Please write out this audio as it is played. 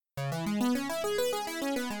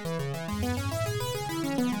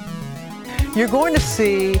You're going to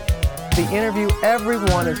see the interview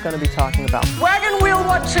everyone is going to be talking about. Wagon wheel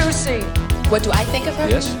Watusi. What do I think of her?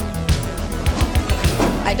 Yes.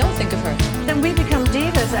 I don't think of her. Then we become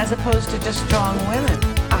divas as opposed to just strong women.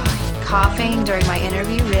 Coughing during my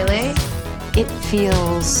interview, really? It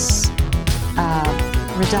feels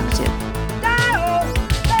reductive.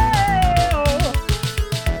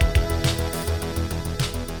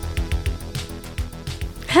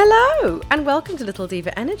 Hello, and welcome to Little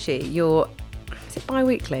Diva Energy, your, is it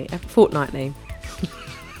bi-weekly? Fortnightly?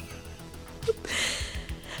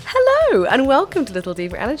 Hello, and welcome to Little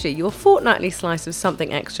Diva Energy, your fortnightly slice of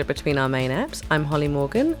something extra between our main apps. I'm Holly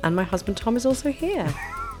Morgan, and my husband Tom is also here.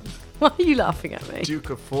 Why are you laughing at me? Duke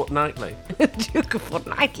of Fortnightly. Duke of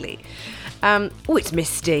Fortnightly. Oh, it's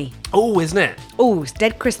misty. Oh, isn't it? Oh, it's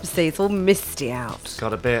dead Christmassy, it's all misty out.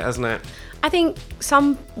 Got a bit, hasn't it? I think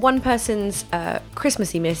one person's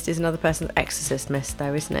Christmassy mist is another person's Exorcist mist,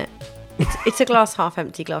 though, isn't it? It's a glass half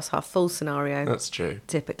empty, glass half full scenario. That's true.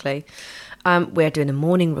 Typically. We're doing a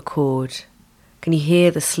morning record. Can you hear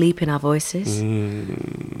the sleep in our voices?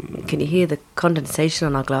 Can you hear the condensation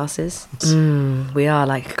on our glasses? We are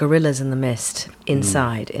like gorillas in the mist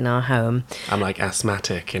inside in our home. I'm like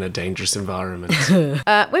asthmatic in a dangerous environment.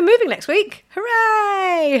 We're moving next week.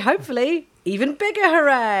 Hooray! Hopefully, even bigger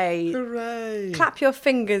hooray. Hooray! Clap your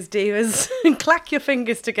fingers, divas. Clack your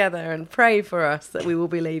fingers together and pray for us that we will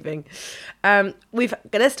be leaving. We're going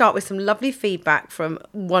to start with some lovely feedback from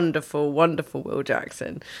wonderful, wonderful Will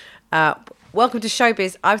Jackson. Welcome to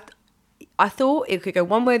Showbiz. I thought it could go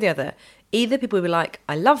one way or the other. Either people would be like,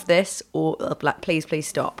 I love this, or they'll be like, please, please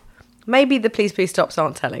stop. Maybe the please, please stops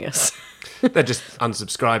aren't telling us. They're just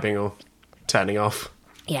unsubscribing or turning off.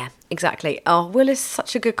 Yeah, exactly. Oh, Will is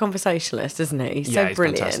such a good conversationalist, isn't he? He's so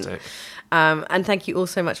brilliant. Fantastic. And thank you all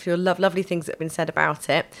so much for your lovely things that have been said about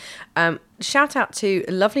it. Shout out to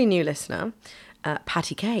a lovely new listener,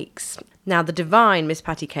 Patty Cakes. Now, the divine Miss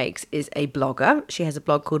Patty Cakes is a blogger. She has a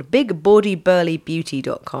blog called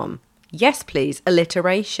BigBodyBurlyBeauty.com. Yes, please.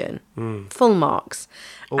 Alliteration. Full marks.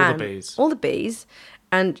 All the B's. All the B's.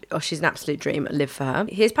 And she's an absolute dream. Live for her.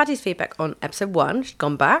 Here's Patty's feedback on episode 1. She's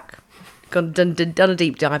gone back. Done a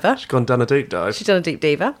deep diver. She's done a deep dive. She's done a deep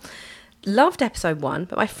diva. Loved episode 1,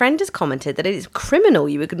 but my friend has commented that it is criminal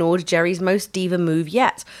you ignored Jerry's most diva move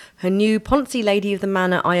yet. Her new Ponzi Lady of the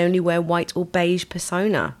Manor, I only wear white or beige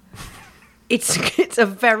persona. It's a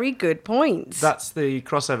very good point. That's the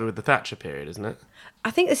crossover with the Thatcher period, isn't it?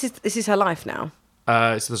 I think this is her life now.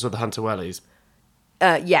 It's the sort of Hunter Wellies.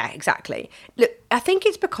 Yeah, exactly. Look, I think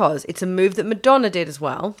it's because it's a move that Madonna did as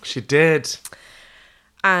well. She did.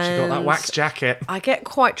 And She got that wax jacket. I get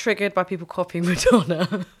quite triggered by people copying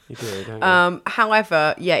Madonna. You do, don't you?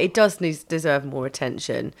 However, yeah, it does deserve more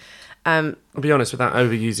attention. I'll be honest, without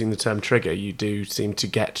overusing the term trigger, you do seem to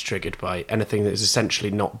get triggered by anything that is essentially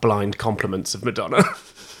not blind compliments of Madonna.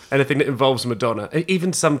 Anything that involves Madonna.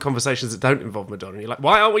 Even some conversations that don't involve Madonna. You're like,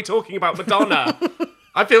 why aren't we talking about Madonna?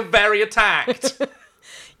 I feel very attacked.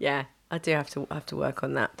 Yeah, I do have to work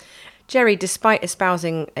on that. Jerry, despite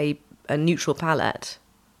espousing a neutral palette,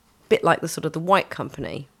 a bit like the sort of the White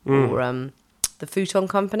Company or the Futon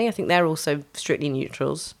Company, I think they're also strictly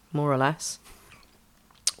neutrals, more or less.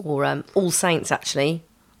 Or All Saints, actually,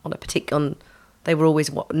 they were always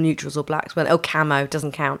neutrals or blacks. Well, Camo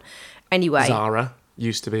doesn't count. Anyway, Zara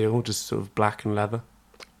used to be all just sort of black and leather.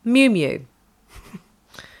 Miu Miu.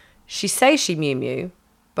 She says she Miu Miu,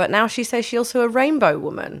 but now she says she's also a rainbow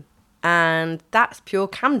woman. And that's pure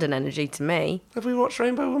Camden energy to me. Have we watched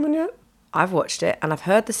Rainbow Woman yet? I've watched it and I've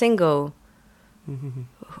heard the single.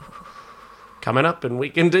 Coming up in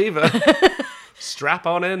Weekend Diva. Strap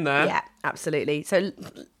on in there. Yeah, absolutely. So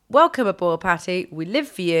welcome aboard, Patty. We live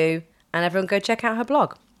for you. And everyone go check out her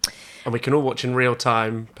blog. And we can all watch in real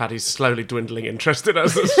time Paddy's slowly dwindling interest in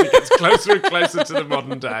us as she gets closer and closer to the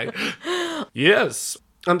modern day. Yes.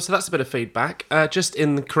 So that's a bit of feedback. Just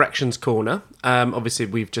in the corrections corner, obviously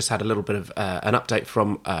we've just had a little bit of an update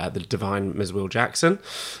from the divine Ms. Will Jackson.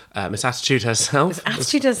 Miss Attitude herself.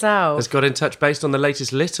 Has got in touch based on the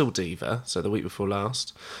latest Little Diva, so the week before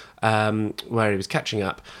last, where he was catching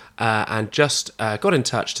up, and just got in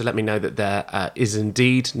touch to let me know that there is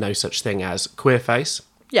indeed no such thing as queer face.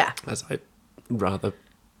 Yeah. As I rather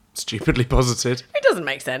stupidly posited. It doesn't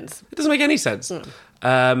make sense. It doesn't make any sense.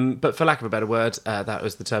 But for lack of a better word, that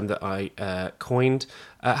was the term that I coined.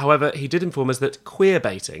 However, he did inform us that queer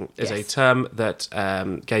baiting is a term that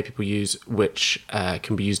gay people use, which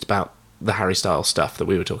can be used about the Harry Styles stuff that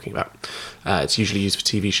we were talking about. It's usually used for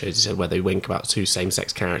TV shows, he said, where they wink about two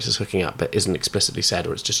same-sex characters hooking up, but isn't explicitly said,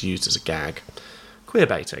 or it's just used as a gag. Queer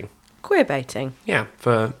baiting. Queer baiting. Yeah,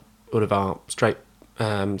 for all of our straight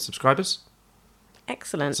subscribers.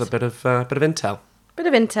 Excellent. It's a bit of intel. Bit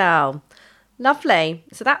of intel. Lovely.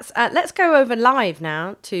 So that's let's go over live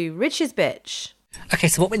now to Rich's bitch. Okay,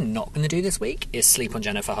 so what we're not going to do this week is sleep on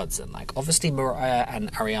Jennifer Hudson. Like, obviously, Mariah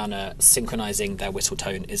and Ariana synchronizing their whistle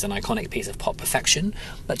tone is an iconic piece of pop perfection,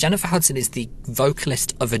 but Jennifer Hudson is the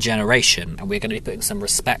vocalist of a generation, and we're going to be putting some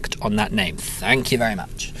respect on that name. Thank you very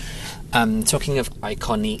much. Talking of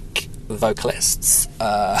iconic vocalists,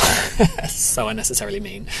 so unnecessarily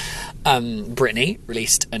mean, Britney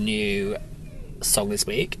released a new song this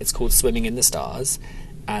week. It's called Swimming in the Stars,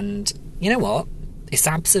 and you know what? It's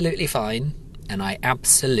absolutely fine. And I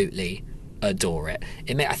absolutely adore it.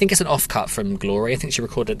 I think it's an off-cut from Glory. I think she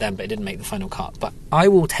recorded it then, but it didn't make the final cut. But I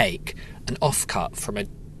will take an off-cut from an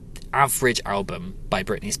average album by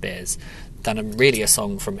Britney Spears than really a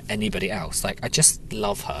song from anybody else. Like, I just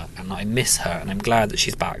love her, and I miss her, and I'm glad that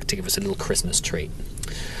she's back to give us a little Christmas treat.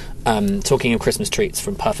 Talking of Christmas treats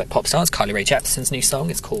from Perfect Pop Stars, Carly Rae Jepsen's new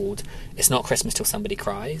song is called It's Not Christmas Till Somebody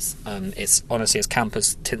Cries. It's honestly as camp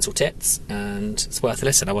as Tinsel Tits, and it's worth a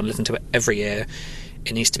listen. I want to listen to it every year.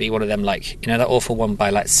 It needs to be one of them, like, you know, that awful one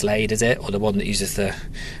by, like, Slade, is it? Or the one that uses the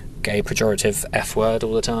gay pejorative F word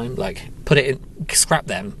all the time? Like, put it in, scrap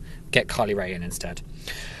them, get Carly Rae in instead.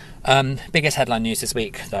 Biggest headline news this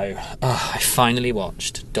week, though. I finally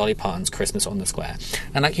watched Dolly Parton's Christmas on the Square.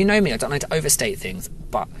 And, like, you know me, I don't like to overstate things,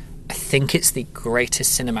 but I think it's the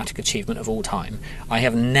greatest cinematic achievement of all time. I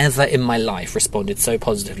have never in my life responded so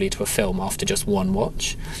positively to a film after just one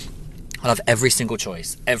watch. I love every single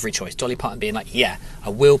choice, every choice. Dolly Parton being like, yeah, I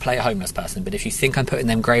will play a homeless person, but if you think I'm putting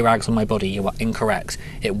them grey rags on my body, you are incorrect.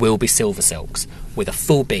 It will be Silver Silks with a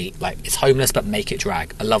full beat, like, it's homeless but make it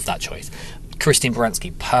drag. I love that choice. Christine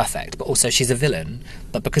Baranski, perfect, but also she's a villain,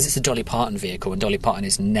 but because it's a Dolly Parton vehicle and Dolly Parton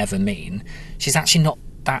is never mean, she's actually not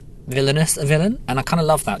that villainous a villain, and I kind of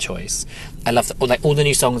love that choice. I love that, like, all the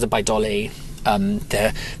new songs are by Dolly.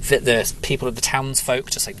 The people of the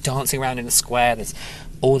townsfolk just like dancing around in the square. There's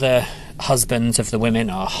all the husbands of the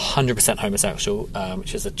women are 100% homosexual,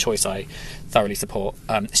 which is a choice I thoroughly support.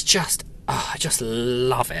 It's just, I just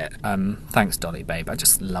love it. Thanks, Dolly, babe. I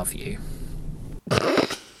just love you.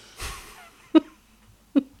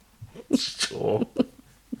 Sure.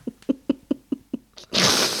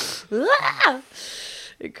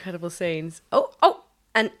 Incredible scenes. Oh,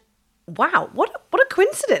 and wow, what a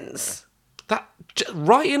coincidence. That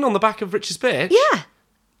right in on the back of Rich's bitch. Yeah.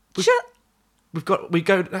 We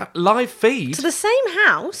go live feed To the same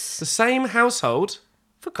house. the same household.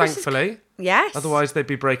 For Christmas. Thankfully, Yes. otherwise they'd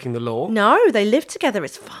be breaking the law. No, they live together.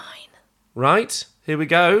 It's fine. Right, here we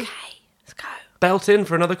go. Okay, let's go. Belt in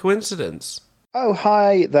for another coincidence. Oh,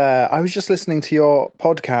 hi there. I was just listening to your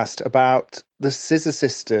podcast about the Scissor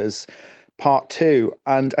Sisters Part 2,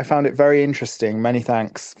 and I found it very interesting. Many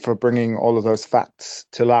thanks for bringing all of those facts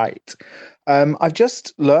to light. I've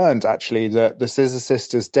just learned, actually, that the Scissor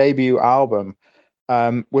Sisters' debut album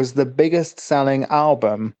was the biggest selling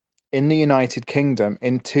album in the United Kingdom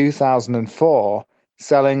in 2004,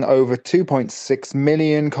 selling over 2.6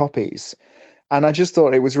 million copies. And I just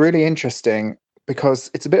thought it was really interesting because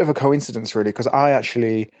it's a bit of a coincidence, really, because I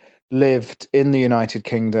actually lived in the United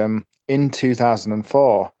Kingdom in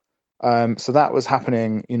 2004. So that was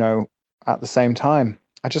happening, you know, at the same time.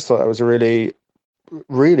 I just thought that was a really,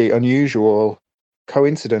 really unusual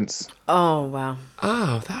coincidence. Oh, wow.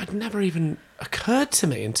 Oh, that had never even occurred to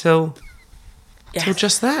me until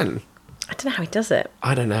just then. I don't know how he does it.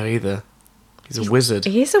 I don't know either. He's a wizard.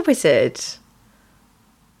 He is a wizard.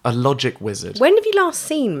 A logic wizard. When have you last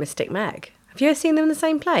seen Mystic Meg? Have you ever seen them in the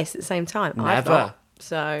same place at the same time? I've Never. not.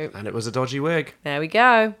 So And it was a dodgy wig. there we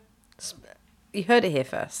go. You heard it here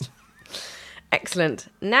first. Excellent.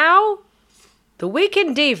 Now, the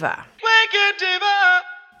Weekend Diva.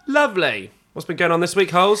 Lovely. What's been going on this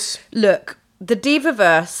week, Holes? Look, the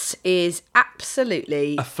Divaverse is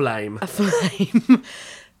absolutely A flame. a flame.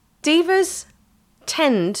 Divas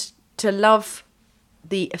tend to love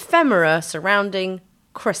the ephemera surrounding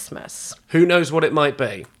Christmas. Who knows what it might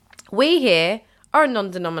be? We here are a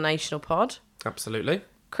non-denominational pod. Absolutely.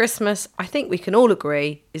 Christmas, I think we can all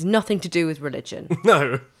agree, is nothing to do with religion.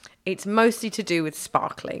 No. It's mostly to do with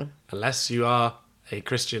sparkling. Unless you are a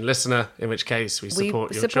Christian listener, in which case we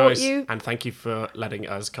support your support choice. you. And thank you for letting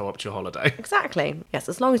us co-opt your holiday. Exactly. Yes,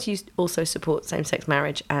 as long as you also support same-sex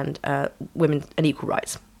marriage and women and equal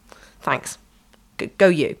rights. Thanks. Go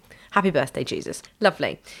you. Happy birthday, Jesus.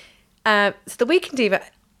 Lovely. So the Weekend Diva,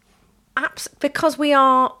 because we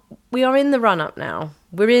are in the run-up now.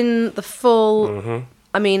 We're in the full... Mm-hmm.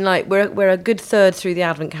 I mean, like, we're a good third through the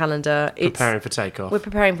Advent calendar. Preparing for takeoff. We're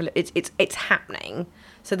preparing for it's happening.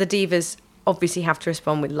 So the divas obviously have to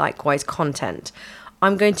respond with likewise content.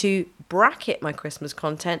 I'm going to bracket my Christmas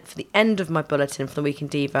content for the end of my bulletin for the Week in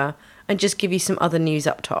Diva and just give you some other news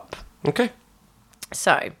up top. Okay.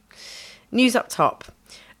 So, news up top.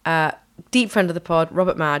 Deep friend of the pod,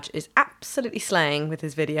 Robert Madge, is absolutely slaying with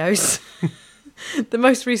his videos. The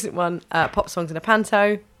most recent one, Pop Songs in a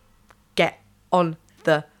Panto. Get on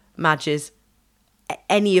the Madges.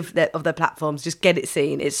 Any of their platforms, just get it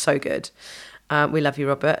seen. It's so good. We love you,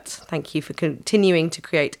 Robert. Thank you for continuing to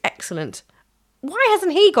create excellent... Why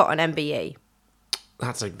hasn't he got an MBE?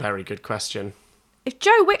 That's a very good question. If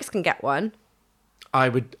Joe Wicks can get one... I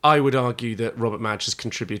would argue that Robert Madge has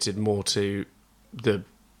contributed more to the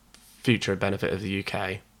future benefit of the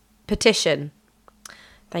UK. Petition.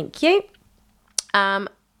 Thank you.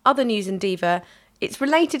 Other news in Diva... It's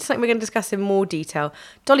related to something we're going to discuss in more detail.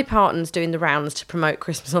 Dolly Parton's doing the rounds to promote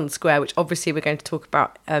Christmas on the Square, which obviously we're going to talk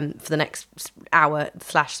about for the next hour /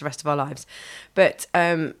 the rest of our lives. But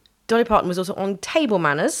Dolly Parton was also on Table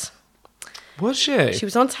Manners. Was she? She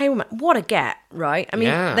was on Table Manners. What a get, right? I mean,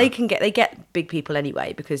 Yeah. they get big people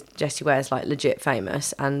anyway because Jessie Ware's like legit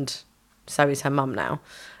famous, and so is her mum now.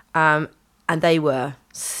 And they were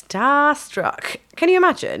starstruck. Can you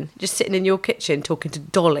imagine just sitting in your kitchen talking to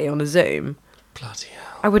Dolly on a Zoom? Bloody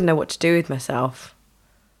hell. I wouldn't know what to do with myself.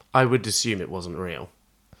 I would assume it wasn't real.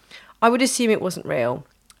 I would assume it wasn't real.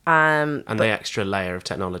 And the extra layer of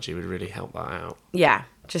technology would really help that out. Yeah,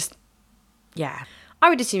 I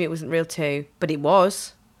would assume it wasn't real too, but it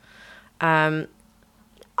was. I'm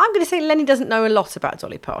going to say Lenny doesn't know a lot about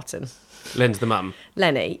Dolly Parton. Len's the mum.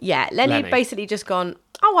 Lenny, yeah. Lenny had basically just gone,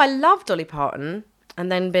 oh, I love Dolly Parton. And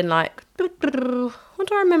then been like, what do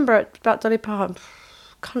I remember about Dolly Parton?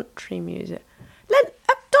 Country music.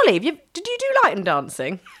 Dolly, did you do line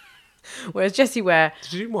dancing? Whereas Jessie Ware...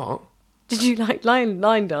 Did you do what? Did you like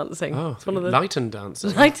line dancing? Oh, it's one of the Leighton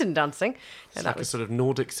dancing. Leighton dancing. It's like a sort of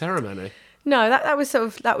Nordic ceremony. No, that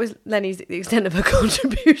was Lenny's the extent of her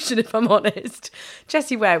contribution, if I'm honest.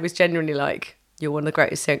 Jessie Ware was genuinely like, you're one of the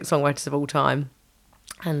greatest songwriters of all time.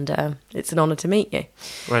 And it's an honour to meet you.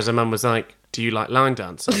 Whereas her mum was like, do you like line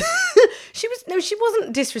dancing? She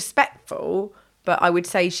wasn't disrespectful, but I would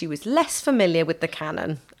say she was less familiar with the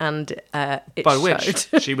canon, and it By showed.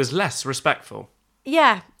 which she was less respectful.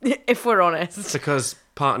 Yeah, if we're honest. Because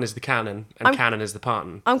Parton is the canon, and canon is the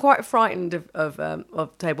Parton. I'm quite frightened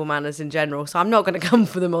of Table Manners in general, so I'm not going to come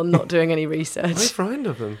for them on not doing any research. Are you frightened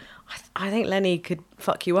of them? I think Lenny could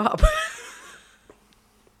fuck you up.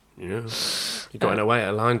 Yeah. You got in a way at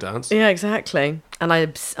a line dance. Yeah, exactly. And I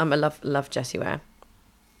love Jessie Ware.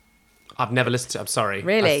 I've never listened to it. I'm sorry.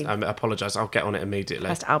 Really? I apologise. I'll get on it immediately.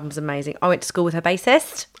 First album's amazing. I went to school with her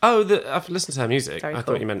bassist. Oh, I've listened to her music. Very I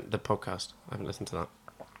cool. thought you meant the podcast. I haven't listened to that.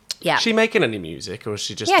 Yeah. Is she making any music, or is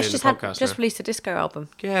she just Yeah, doing she the podcast just now? released a disco album.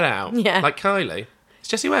 Get out. Yeah. Like Kylie. Is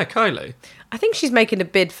Jessie Ware Kylie? I think she's making a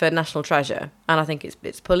bid for National Treasure, and I think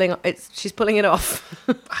she's pulling it off.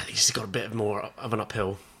 I think she's got a bit more of an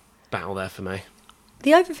uphill battle there for me.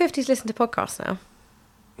 The over 50s listen to podcasts now.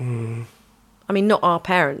 I mean, not our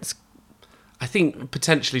parents. I think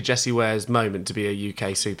potentially Jessie Ware's moment to be a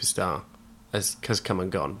UK superstar has come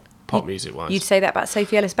and gone, pop music wise. You'd say that about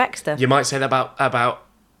Sophie Ellis-Bextor. You might say that about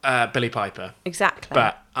Billie Piper. Exactly.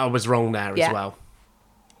 But I was wrong there Yeah. as well.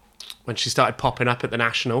 When she started popping up at the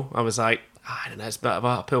National, I was like, I don't know, it's a bit of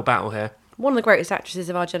an uphill battle here. One of the greatest actresses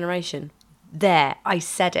of our generation. There, I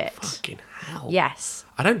said it. Fucking hell. Yes.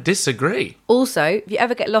 I don't disagree. Also, if you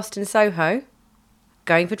ever get lost in Soho,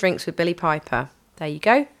 going for drinks with Billie Piper. There you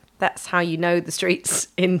go. That's how you know the streets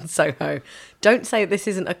in Soho. Don't say this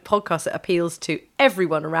isn't a podcast that appeals to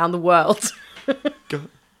everyone around the world.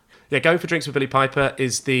 Yeah, Going for Drinks with Billie Piper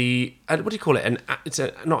is the... what do you call it? It's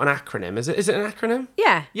not an acronym, is it? Is it an acronym?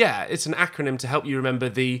 Yeah. Yeah, it's an acronym to help you remember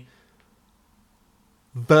the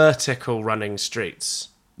vertical running streets.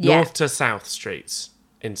 Yeah. North to south streets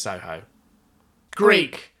in Soho.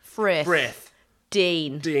 Greek. Frith.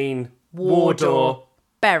 Dean. Wardour.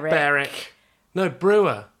 Berwick. Berwick. No,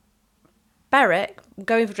 Brewer. Berwick.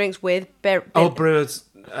 Going for drinks with... Brewer's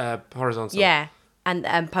horizontal. Yeah.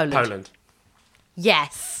 And Poland. Poland.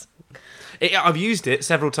 Yes. I've used it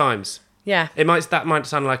several times. Yeah. That might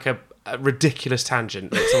sound like a ridiculous tangent.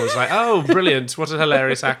 That someone's like, oh, brilliant, what a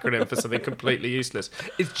hilarious acronym for something completely useless.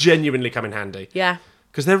 It's genuinely come in handy. Yeah.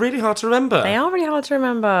 Because they're really hard to remember. They are really hard to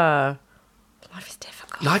remember. Life is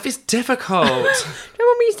difficult. Life is difficult. Remember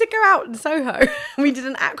when we used to go out in Soho, we did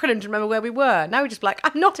an acronym to remember where we were. Now we're just like,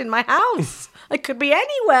 I'm not in my house. I could be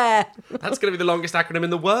anywhere. That's going to be the longest acronym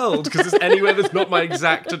in the world because it's anywhere that's not my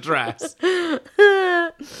exact address.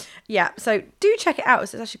 Yeah, so do check it out.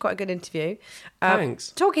 It's actually quite a good interview.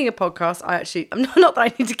 Thanks. Talking of podcasts, I'm not that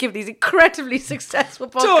I need to give these incredibly successful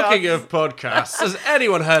podcasts. Talking of podcasts, has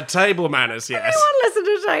anyone heard Table Manners yet? Anyone listen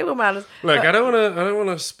to Table Manners? Look, I don't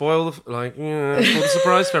want to spoil the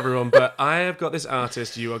surprise for everyone, but I have got this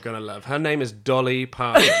artist you are going to love. Her name is Dolly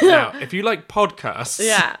Parton. Now, if you like podcasts,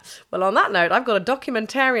 Yeah. Well, on that note, I've got a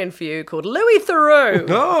documentarian for you called Louis Theroux.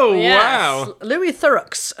 Oh, Yes. wow. Louis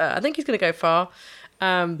Theroux. I think he's going to go far.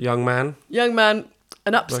 Young man Young man,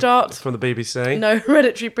 an upstart. from the BBC. No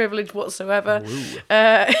hereditary privilege whatsoever.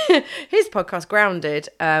 His podcast, Grounded,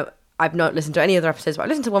 I've not listened to any other episodes, but I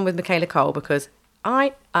listened to one with Michaela Cole because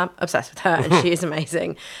I am obsessed with her and she is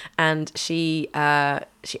amazing. And she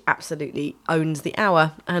absolutely owns the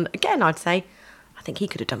hour. And again, I'd say, I think he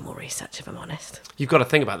could have done more research, if I'm honest. You've got to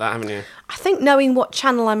think about that, haven't you? I think knowing what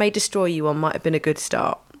channel I May Destroy You on might have been a good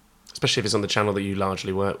start. Especially if it's on the channel that you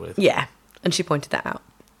largely work with. Yeah. And she pointed that out.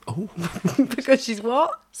 Oh. Because she's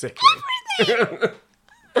what? Sickly.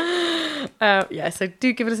 Yeah, so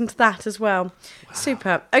do give a listen to that as well. Wow.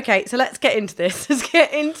 Super. Okay, so let's get into this. Let's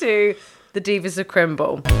get into the Divas of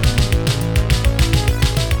Crimble.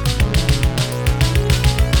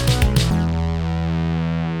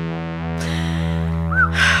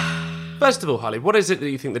 First of all, Holly, what is it that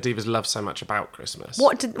you think the Divas love so much about Christmas?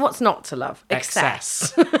 What's not to love?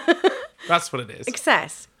 Excess. That's what it is.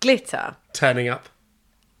 Excess. Glitter. Turning up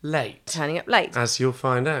late. Turning up late. As you'll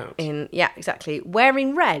find out. Yeah, exactly.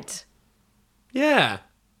 Wearing red. Yeah.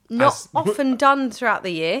 Not often done throughout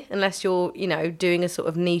the year, unless you're, doing a sort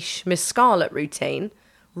of niche Miss Scarlet routine.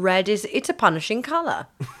 Red it's a punishing colour.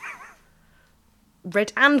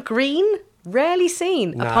 Red and green, rarely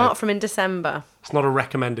seen, apart from in December. It's not a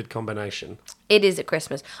recommended combination. It is at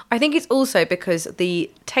Christmas. I think it's also because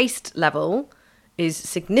the taste level is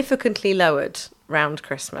significantly lowered round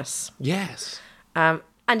Christmas. Yes. And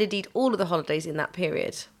indeed all of the holidays in that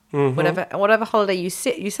period. Mm-hmm. Whatever holiday you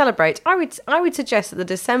celebrate, I would suggest that the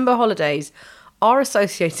December holidays are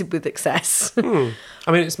associated with excess. I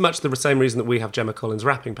mean, it's much the same reason that we have Gemma Collins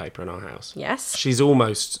wrapping paper in our house. Yes. She's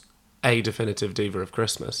almost a definitive diva of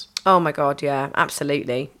Christmas. Oh my God, yeah,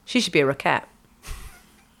 absolutely. She should be a Roquette.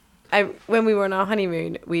 When we were on our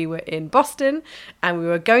honeymoon, we were in Boston and we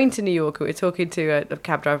were going to New York. We were talking to a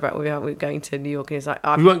cab driver about we were going to New York. And he's like,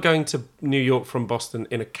 we weren't going to New York from Boston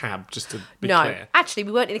in a cab, just to be clear. No, actually,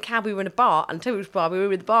 we weren't in a cab. We were in a bar. Until which bar? We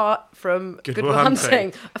were in the bar from Good Will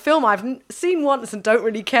Hunting, a film I've seen once and don't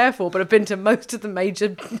really care for, but I've been to most of the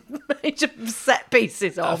major set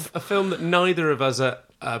pieces of. A film that neither of us are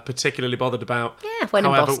particularly bothered about. Yeah, when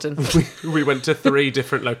in Boston. We went to 3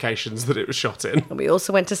 different locations that it was shot in. And we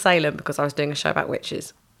also went to Salem because I was doing a show about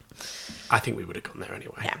witches. I think we would have gone there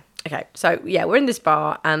anyway. Yeah. Okay. So, yeah, we're in this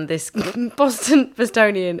bar and this Boston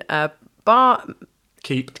Bostonian bar...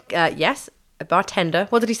 yes, a bartender.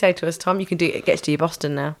 What did he say to us, Tom? You can do it. It gets to your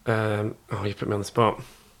Boston now. You put me on the spot.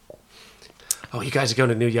 Oh, you guys are going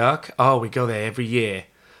to New York? Oh, we go there every year.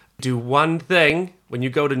 Do one thing when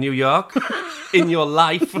you go to New York in your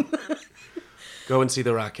life. Go and see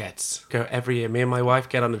the Rockettes. Go every year. Me and my wife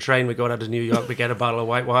get on the train. We go down to New York. We get a bottle of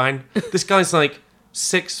white wine. This guy's like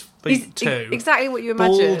 6'2". Exactly what you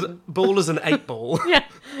imagine. Bald as an 8-ball. Yeah.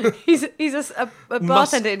 He's a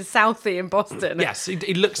bartender in Southie in Boston. Yes,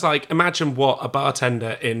 he looks like, imagine what a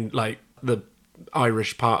bartender in like the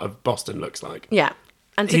Irish part of Boston looks like. Yeah.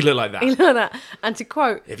 And he looked like that. He looked like that. And to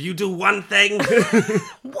quote... If you do one thing...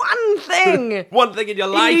 one thing! One thing in your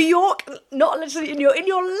life... In New York, not literally in your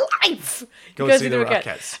life! Go and see the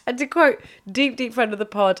Rockettes. And to quote deep friend of the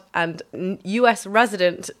pod and US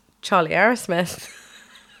resident Charlie Arrowsmith,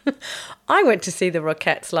 I went to see the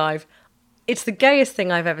Rockettes live. It's the gayest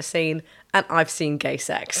thing I've ever seen, and I've seen gay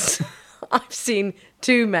sex. I've seen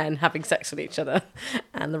 2 men having sex with each other,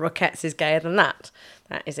 and the Rockettes is gayer than that.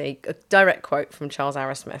 That is a direct quote from Charles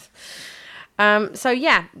Arrowsmith. How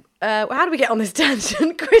do we get on this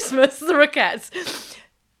tangent? Christmas, the Rockettes.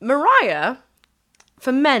 Mariah,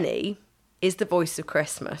 for many, is the voice of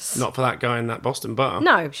Christmas. Not for that guy in that Boston bar.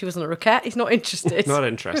 No, she wasn't a Roquette. He's not interested. Not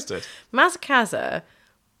interested. Mazakaza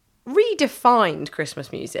redefined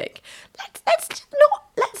Christmas music.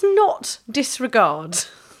 Let's not disregard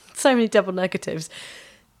so many double negatives.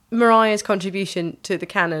 Mariah's contribution to the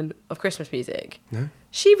canon of Christmas music. No.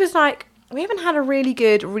 She was like, we haven't had a really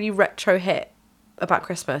good, really retro hit about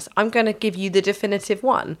Christmas. I'm going to give you the definitive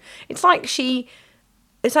one. It's like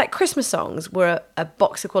Christmas songs were a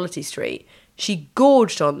box of Quality Street. She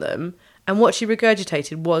gorged on them And what she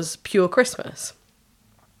regurgitated was pure Christmas.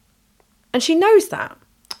 And she knows that.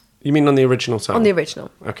 You mean on the original song? On the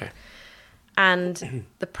original. Okay. And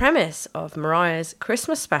the premise of Mariah's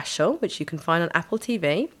Christmas special, which you can find on Apple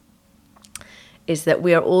TV, is that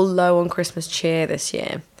we are all low on Christmas cheer this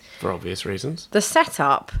year. For obvious reasons. The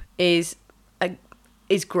setup is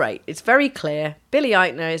great. It's very clear. Billy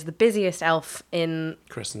Eichner is the busiest elf in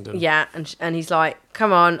Christendom. Yeah, and he's like,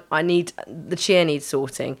 "Come on, the cheer needs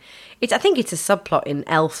sorting." I think it's a subplot in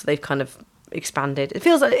Elf. They've kind of expanded.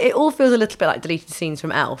 It all feels a little bit like deleted scenes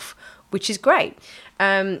from Elf, which is great.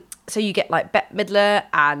 So you get like Bette Midler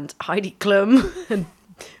and Heidi Klum and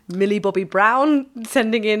Millie Bobby Brown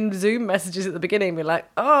sending in Zoom messages at the beginning. We're like,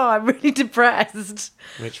 "Oh, I'm really depressed,"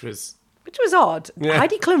 Which was odd. Yeah.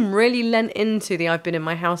 Heidi Klum really lent into the "I've been in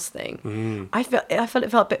my house" thing. I felt it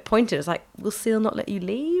felt a bit pointed. It's like, will Seal not let you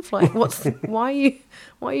leave? Like, why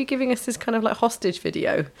are you giving us this kind of like hostage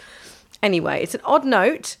video? Anyway, it's an odd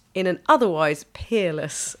note in an otherwise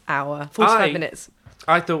peerless hour, 45 minutes.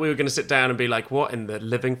 I thought we were going to sit down and be like, what in the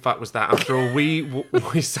living fuck was that? After all, we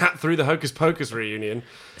sat through the Hocus Pocus reunion.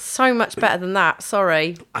 So much better than that,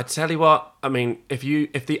 sorry. I tell you what, I mean, if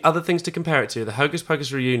the other things to compare it to, the Hocus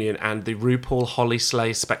Pocus reunion and the RuPaul Holly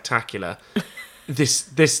Slay Spectacular,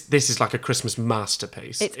 this is like a Christmas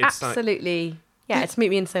masterpiece. It's absolutely, it's Meet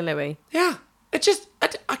Me in St. Louis. Yeah. I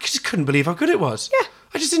just couldn't believe how good it was. Yeah.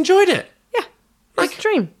 I just enjoyed it. Yeah. It's a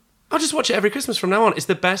dream. I'll just watch it every Christmas from now on. It's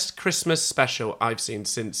the best Christmas special I've seen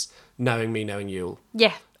since Knowing Me, Knowing Yule.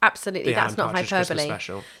 Yeah, absolutely. The That's Alan not Partridge hyperbole. Christmas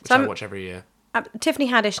special, which So I watch every year. Tiffany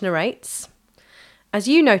Haddish narrates. As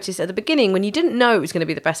you noticed at the beginning, when you didn't know it was going to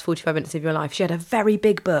be the best 45 minutes of your life, she had a very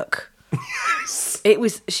big book.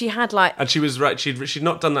 She had like... And she was right, she'd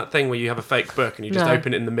not done that thing where you have a fake book and you just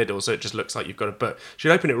open it in the middle so it just looks like you've got a book.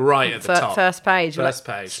 She'd open it right at the top. First page. First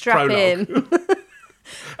page. Strap Prologue. in.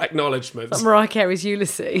 Acknowledgements. Like Mariah Carey's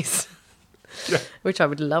Ulysses. Yeah. Which I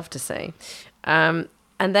would love to see. And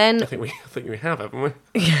then... I think we have, haven't we?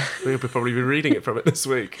 Yeah. We'll probably be reading it from it this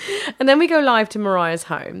week. And then we go live to Mariah's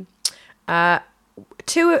home. There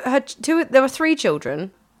were 3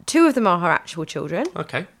 children. 2 of them are her actual children.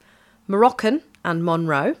 Okay. Moroccan and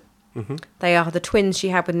Monroe. Mm-hmm. They are the twins she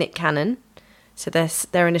had with Nick Cannon. So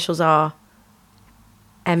their initials are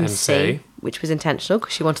MC, which was intentional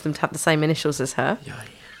because she wanted them to have the same initials as her.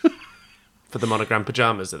 For the monogram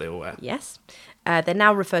pyjamas that they all wear. Yes. They're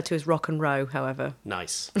now referred to as Rock and Row, however.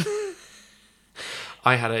 Nice.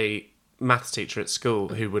 I had a maths teacher at school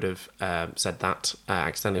who would have said that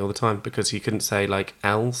accidentally all the time because he couldn't say like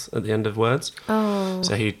L's at the end of words. Oh.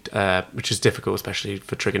 So which is difficult, especially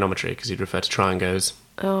for trigonometry, because he'd refer to triangles.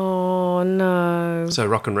 Oh, no. So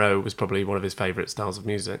rock and roll was probably one of his favourite styles of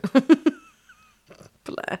music.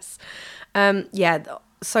 Bless.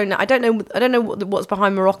 So no, I don't know what's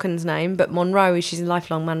behind Moroccan's name, but Monroe, she's a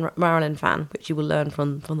lifelong Marilyn fan, which you will learn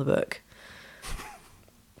from the book.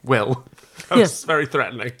 That's very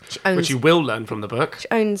threatening. Which you will learn from the book. She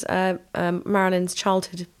owns Marilyn's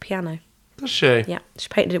childhood piano. Does she? Yeah, she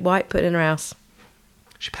painted it white, put it in her house.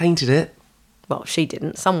 She painted it? Well, she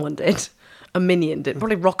didn't. Someone did. A minion did.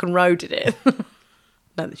 Probably Rock and Roll did it.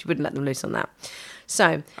 No, she wouldn't let them loose on that.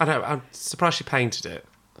 So... I know, I'm surprised she painted it.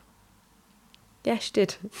 Yeah, she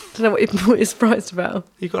did. Don't know what you're surprised about.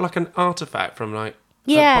 You got like an artefact from like a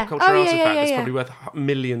Yeah. pop culture Oh, yeah, artefact yeah, that's yeah. probably worth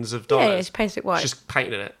millions of dollars. Yeah, she painted it white. She's just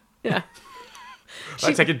painted it. Yeah.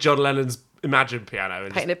 Like taking John Lennon's Imagine piano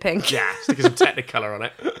and Painted it pink. Yeah, sticking some Technicolor on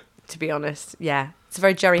it. To be honest, yeah. It's a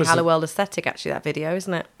very Jerry Halliwell aesthetic, actually, that video,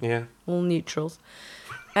 isn't it? Yeah. All neutrals.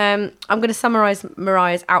 I'm going to summarise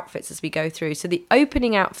Mariah's outfits as we go through. So the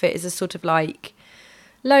opening outfit is a sort of like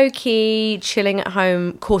low-key, chilling at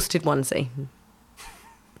home, corseted onesie.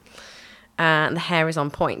 And the hair is on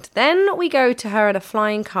point. Then we go to her in a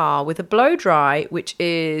flying car with a blow dry, which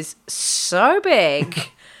is so big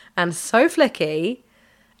and so flicky.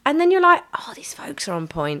 And then you're like, oh, these folks are on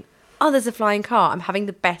point. Oh, there's a flying car. I'm having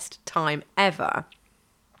the best time ever.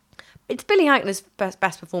 It's Billy Eichner's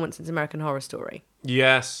best performance since American Horror Story.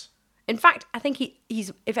 Yes. In fact, I think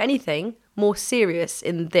he's, if anything, more serious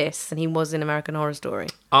in this than he was in American Horror Story.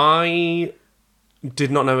 I did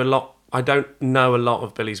not know a lot. I don't know a lot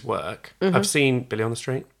of Billy's work. Mm-hmm. I've seen Billy on the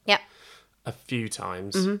Street. Yep. A few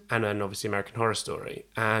times, Mm-hmm. and then obviously American Horror Story.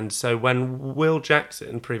 And so when Will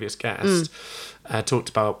Jackson, previous guest, talked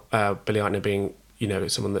about Billy Eichner being, you know,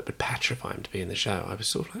 someone that would petrify him to be in the show, I was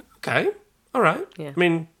sort of like, okay, all right. Yeah. I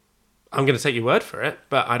mean, I'm going to take your word for it,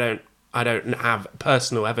 but I don't have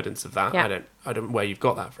personal evidence of that. Yeah. I don't where you've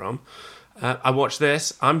got that from. I watched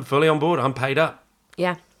this. I'm fully on board. I'm paid up.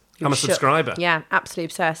 Yeah. I'm a subscriber. Yeah, absolutely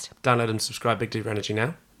obsessed. Download and subscribe Big Diva Energy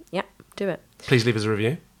now. Yeah, do it. Please leave us a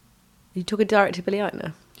review. you talking direct to Billy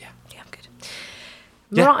Eichner? Yeah. Yeah, good.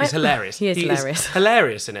 Yeah, Mariah- he's hilarious. He is He hilarious.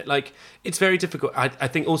 hilarious in it. Like, it's very difficult. I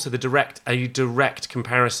think also a direct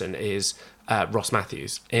comparison is Ross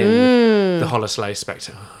Matthews in the Holoslay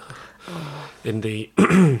Spectacle. In the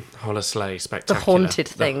Holoslay Spectacular. The haunted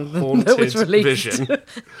thing The haunted that was released. vision.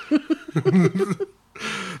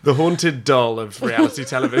 The haunted doll of reality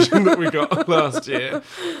television that we got last year.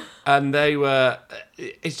 And they were...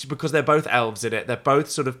 It's because they're both elves in it. They're both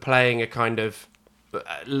sort of playing a kind of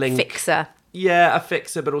link. Fixer. Yeah, a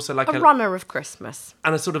fixer, but also like A runner of Christmas.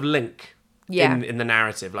 and a sort of link Yeah. in the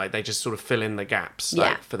narrative. Like, they just sort of fill in the gaps Yeah.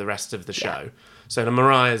 like, for the rest of the show. So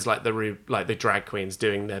Mariah's like the drag queens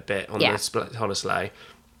doing their bit on Yeah. the Holoslay,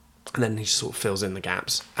 and then he just sort of fills in the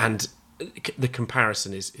gaps. And the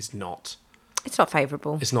comparison is not... It's not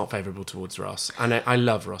favourable. It's not favourable towards Ross. And I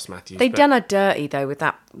love Ross Matthews. They've but done her dirty though with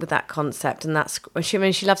that concept, and that's. I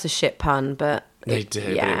mean, she loves a shit pun, but They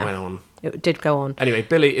did, but it went on. It did go on. Anyway,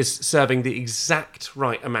 Billy is serving the exact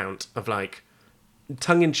right amount of, like,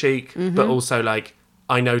 tongue-in-cheek, Mm-hmm. but also, like,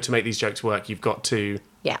 I know to make these jokes work, you've got to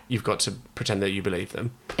pretend that you believe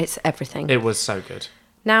them. It's everything. It was so good.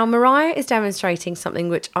 Now, Mariah is demonstrating something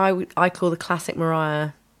which I call the classic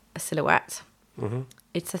Mariah silhouette. Mm-hmm.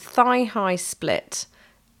 It's a thigh-high split,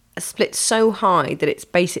 a split so high that it's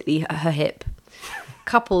basically her hip,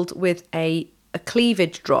 coupled with a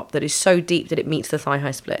cleavage drop that is so deep that it meets the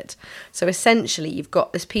thigh-high split. So essentially, you've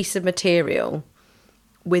got this piece of material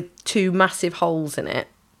with two massive holes in it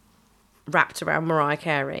wrapped around Mariah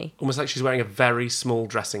Carey. Almost like she's wearing a very small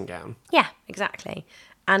dressing gown. Yeah, exactly.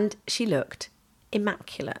 And she looked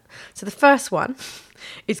immaculate. So the first one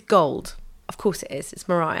is gold. Of course it is. It's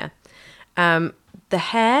Mariah. The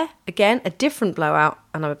hair, again, a different blowout,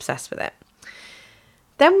 and I'm obsessed with it.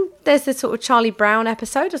 Then there's this sort of Charlie Brown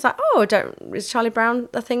episode. I was like, is Charlie Brown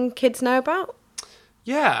a thing kids know about?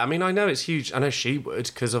 Yeah, I mean, I know it's huge. I know she would,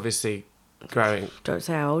 because obviously growing... Don't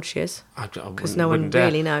say how old she is, I because no one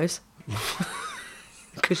really knows.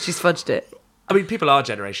 Because she's fudged it. I mean, people our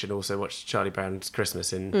generation also watched Charlie Brown's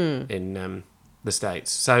Christmas in the States.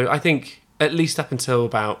 So I think at least up until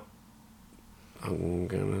about, I'm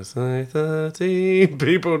going to say 30,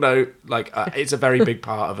 people know, like, it's a very big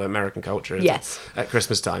part of American culture Yes. at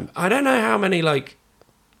Christmas time. I don't know how many, like,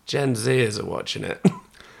 Gen Zers are watching it.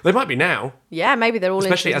 They might be now. Yeah, maybe they're all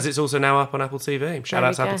Especially into... as it's also now up on Apple TV. Shout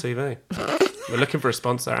There out to we Apple TV. We're looking for a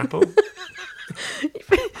sponsor, Apple.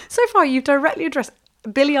 So far, you've directly addressed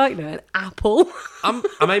Billy Eichner and Apple. I'm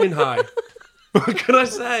aiming high. What can I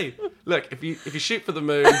say? Look, if you shoot for the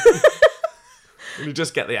moon, you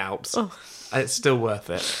just get the Alps. It's still worth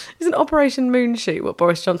it. Isn't Operation Moonshoot what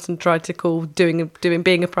Boris Johnson tried to call being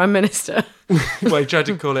a prime minister? Well, he tried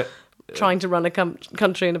to call it. Trying to run a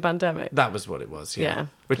country in a pandemic. That was what it was. Yeah. Yeah.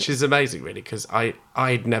 Which is amazing, really, because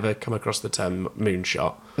I'd never come across the term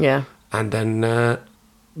moonshot, Yeah. and then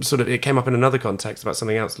sort of it came up in another context about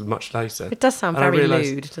something else much later. It does sound And I very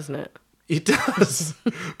realised- lewd, doesn't it? It does,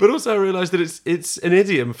 but also I realised that it's an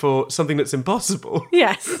idiom for something that's impossible.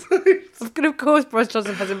 Yes. And of course, Boris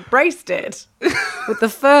Johnson has embraced it with the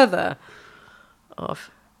further of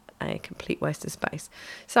a complete waste of space.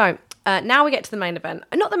 So now we get to the main event.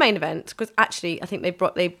 Not the main event, because actually I think they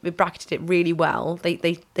bracketed it really well.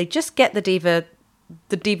 They just get the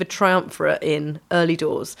diva triumvirate in early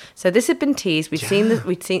doors. So this had been teased. We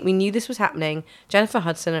knew this was happening. Jennifer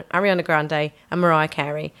Hudson, Ariana Grande, and Mariah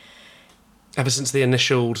Carey. Ever since the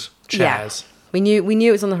initialed chairs. Yeah. We knew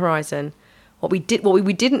it was on the horizon. What we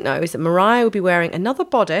didn't know is that Mariah would be wearing another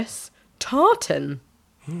bodice, tartan.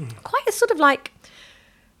 Quite a sort of like,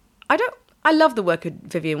 I love the work of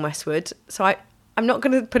Vivienne Westwood, so I'm not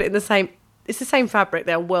going to put it in the same. It's the same fabric.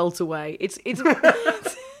 They're worlds away. It's it's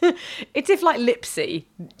if like Lipsy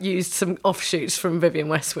used some offshoots from Vivienne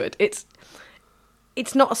Westwood. It's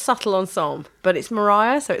not a subtle ensemble, but it's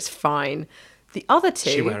Mariah, so it's fine. The other two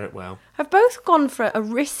She wear it well. have both gone for a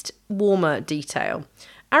wrist warmer detail.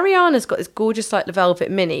 Ariana's got this gorgeous like velvet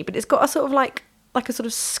mini, but it's got a sort of like a sort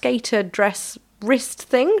of skater dress wrist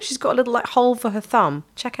thing. She's got a little like hole for her thumb.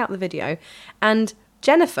 Check out the video. And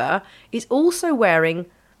Jennifer is also wearing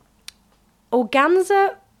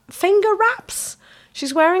organza finger wraps.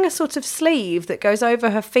 She's wearing a sort of sleeve that goes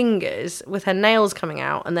over her fingers with her nails coming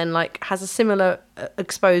out, and then like has a similar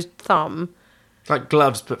exposed thumb. Like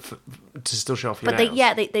gloves, but to still show off your nails.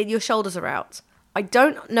 They your shoulders are out. I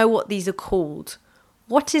don't know what these are called.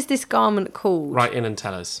 What is this garment called? Write in and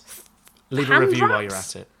tell us. Leave a Hand review while you're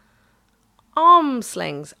wraps? at it. Arm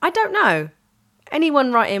slings. I don't know.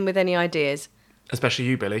 Anyone write in with any ideas? Especially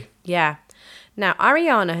you, Billy. Yeah. Now,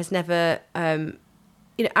 Ariana has never...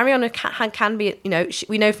 Ariana can be...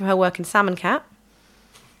 we know from her work in Salmon Cat.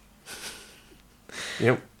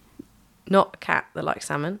 Yep. Not a cat that likes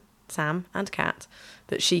salmon, Sam and Cat,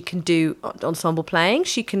 that she can do ensemble playing.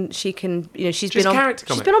 She can, you know, she's been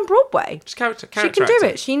on Broadway. Just character She can do actor.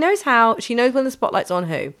 it. She knows when the spotlight's on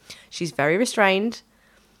who. She's very restrained.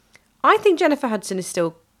 I think Jennifer Hudson is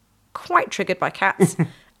still quite triggered by cats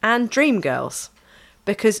and Dreamgirls,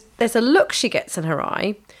 because there's a look she gets in her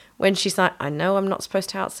eye when she's like, I know I'm not supposed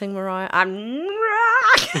to outsing Mariah. And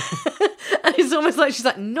it's almost like she's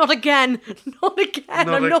like, not again.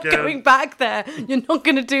 I'm not going back there. You're not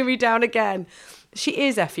going to do me down again. She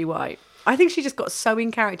is Effie White. I think she just got so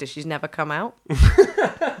in character she's never come out.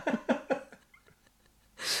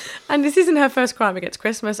 And this isn't her first crime against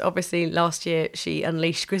Christmas. Obviously, last year she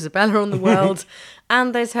unleashed Grisabella on the world.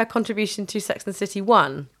 And there's her contribution to Sex and the City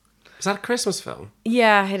 1. Is that a Christmas film?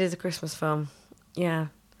 Yeah, it is a Christmas film. Yeah.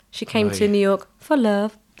 She came to New York for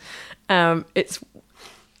love. It's,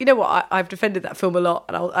 you know what, I've defended that film a lot,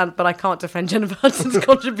 but I can't defend Jennifer Hudson's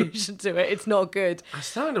contribution to it. It's not good. I'm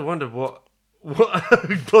starting to wonder what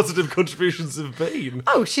positive contributions have been.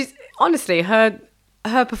 Oh, she's honestly, her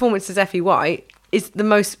performance as Effie White is the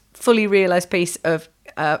most fully realised piece of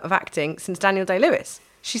acting since Daniel Day-Lewis.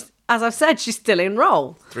 She's, as I've said, she's still in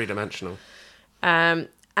role. Three-dimensional.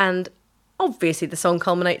 And obviously the song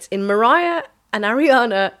culminates in Mariah and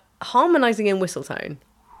Ariana harmonising in whistle tone,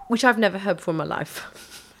 which I've never heard before in my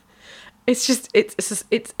life.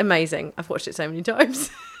 It's amazing. I've watched it so many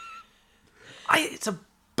times. It's a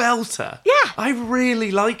belter. Yeah. I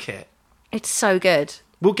really like it. It's so good.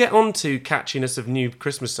 We'll get on to catchiness of new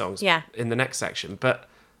Christmas songs in the next section, but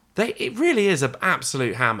it really is an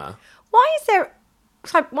absolute hammer. Why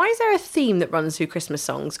is there a theme that runs through Christmas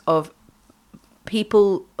songs of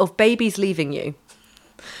babies leaving you?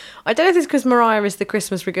 I don't know if it's because Mariah is the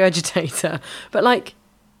Christmas regurgitator, but like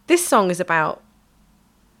this song is about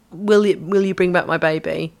will you bring back my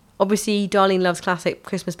baby? Obviously, Darlene Love's classic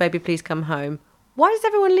Christmas Baby Please Come Home. Why does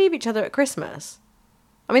everyone leave each other at Christmas?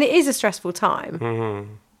 I mean, it is a stressful time.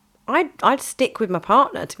 Mm-hmm. I'd stick with my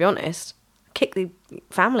partner, to be honest. Kick the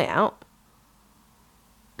family out.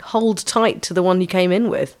 Hold tight to the one you came in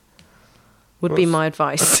with. Would be my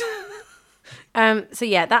advice. So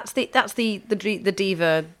yeah, that's the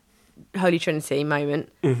diva Holy Trinity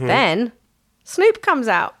moment. Mm-hmm. Then Snoop comes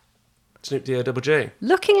out. Snoop D-O-double-G.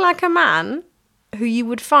 Looking like a man who you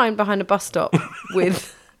would find behind a bus stop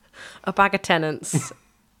with a bag of tenants.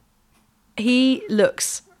 He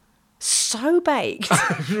looks so baked.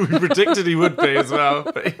 We predicted he would be as well,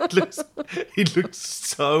 but he looks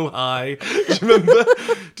so high. Do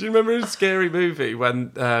you remember in Scary Movie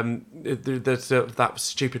when that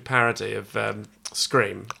stupid parody of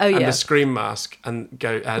Scream? Oh yeah. And the Scream mask and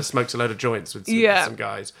smokes a load of joints with some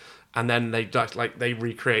guys. And then they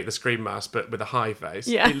recreate the Scream mask, but with a high face.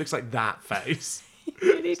 Yeah. He looks like that face. He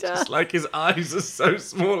really does. Just like his eyes are so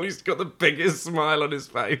small, he's got the biggest smile on his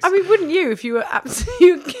face. I mean, wouldn't you if you were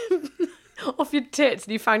absolutely off your tits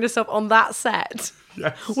and you found yourself on that set?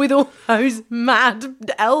 Yes. With all those mad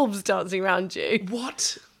elves dancing around you.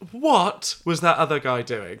 What was that other guy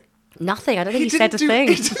doing? Nothing. I don't think he said a thing.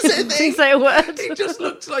 He didn't say a word. He just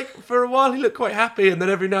looked like, for a while, he looked quite happy, and then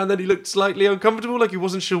every now and then he looked slightly uncomfortable, like he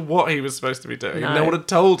wasn't sure what he was supposed to be doing. No one had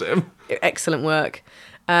told him. Excellent work.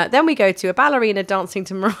 Then we go to a ballerina dancing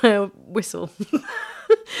to Mariah whistle.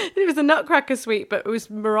 It was a Nutcracker suite, but it was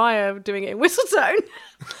Mariah doing it in whistle tone.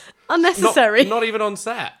 Unnecessary. Not even on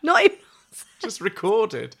set. Not even on set. Just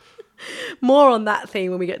recorded. More on that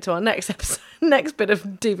theme when we get to our next episode, next bit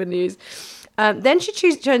of diva news. Then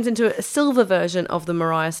she turns into a silver version of the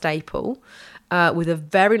Mariah staple with a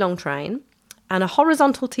very long train and a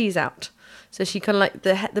horizontal tease out. So she kind of like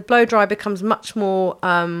the blow dry becomes much more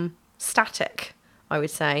static, I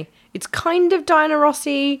would say. It's kind of Diana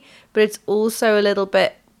Rossi, but it's also a little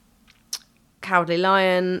bit Cowardly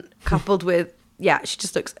Lion coupled with, she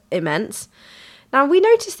just looks immense. Now, we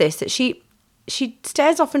notice this, that she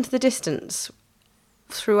stares off into the distance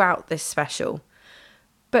throughout this special.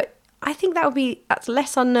 But I think that's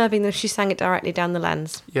less unnerving than if she sang it directly down the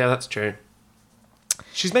lens. Yeah, that's true.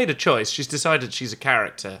 She's made a choice. She's decided she's a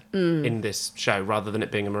character in this show rather than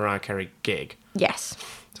it being a Mariah Carey gig. Yes.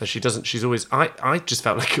 So she doesn't. She's always. I just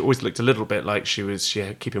felt like it always looked a little bit like she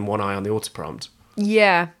keeping one eye on the autoprompt.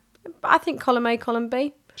 Yeah, I think column A, column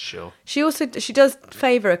B. Sure. She does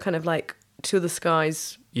favour a kind of like to the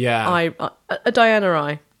skies. Yeah. A Diana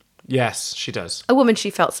eye. Yes, she does. A woman she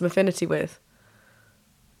felt some affinity with.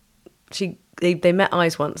 They met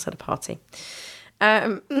eyes once at a party. We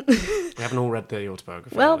haven't all read the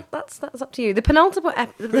autobiography. Well, that's up to you. The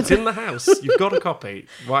penultimate... It's in the house. You've got a copy.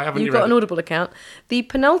 Why haven't you read it? You've got an Audible account. The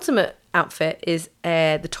penultimate outfit is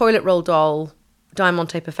the toilet roll doll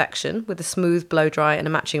Diamante Perfection with a smooth blow dry and a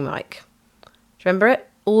matching mic. Do you remember it?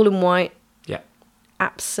 All in white. Yeah.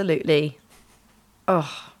 Absolutely.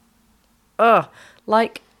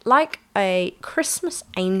 Like a Christmas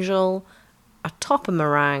angel atop a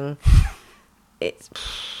meringue. It's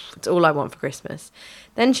all I want for Christmas.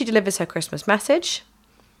 Then she delivers her Christmas message,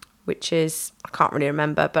 which is, I can't really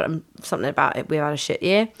remember, but something about it. We had a shit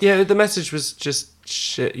year. Yeah, the message was just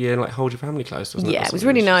shit. Yeah, like hold your family close, wasn't it? Yeah, it was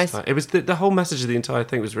really nice. It was the whole message of the entire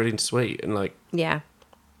thing was really sweet and like. Yeah.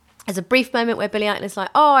 There's a brief moment where Billie Eilish's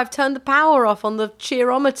like, "Oh, I've turned the power off on the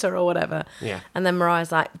cheerometer or whatever." Yeah. And then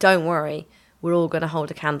Mariah's like, "Don't worry, we're all going to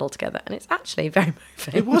hold a candle together," and it's actually very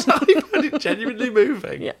moving. It was. I found it genuinely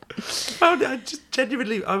moving. Yeah.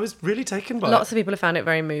 I was really taken by it. Lots of people have found it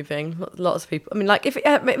very moving. Lots of people. I mean, like, if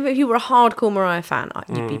you were a hardcore Mariah fan,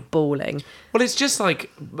 you'd be bawling. Well, it's just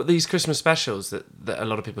like these Christmas specials that a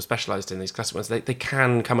lot of people specialised in, these classic ones, they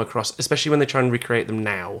can come across, especially when they try and recreate them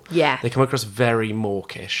now. Yeah. They come across very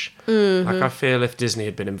mawkish. Mm-hmm. Like, I feel if Disney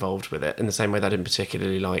had been involved with it, in the same way they didn't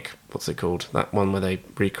particularly like, what's it called? That one where they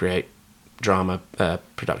recreate drama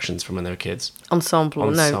productions from when they were kids. Ensemble.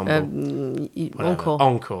 Whatever. Encore.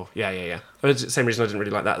 Encore. Yeah. It's the same reason I didn't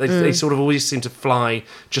really like that. They sort of always seem to fly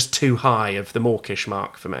just too high of the mawkish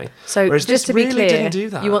mark for me. So whereas just to really be clear, didn't do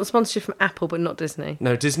that. You want sponsorship from Apple, but not Disney.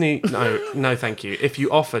 No, Disney. No, thank you. If you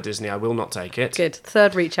offer Disney, I will not take it. Good.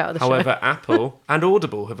 Third reach out of the However, show. Apple and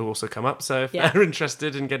Audible have also come up, so if they're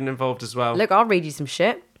interested in getting involved as well. Look, I'll read you some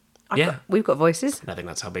shit. We've got voices. I think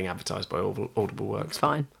that's how being advertised by Audible works. It's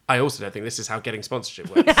fine. I also don't think this is how getting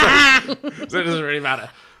sponsorship works. So it doesn't really matter.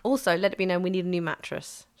 Also, let it be known we need a new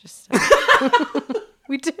mattress. Just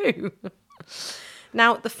we do.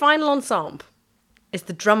 Now, the final ensemble is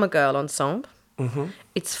the Drummer Girl ensemble. Mm-hmm.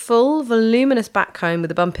 It's full, voluminous backcomb with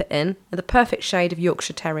a bumper in and the perfect shade of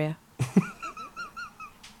Yorkshire Terrier.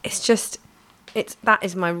 That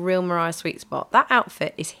is my real Mariah sweet spot. That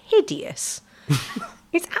outfit is hideous.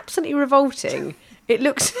 It's absolutely revolting. It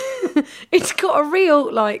looks, it's got a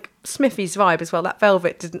real like Smithy's vibe as well. That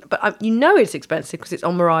velvet didn't, but it's expensive because it's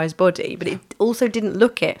on Mariah's body, but it also didn't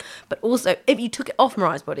look it. But also, if you took it off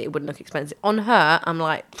Mariah's body, it wouldn't look expensive. On her, I'm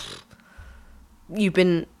like, you've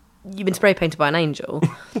been spray painted by an angel.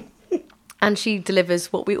 And she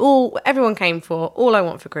delivers what everyone came for, All I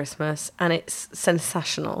Want for Christmas, and it's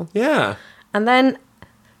sensational. Yeah. And then...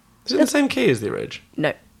 Is it the same key as the original?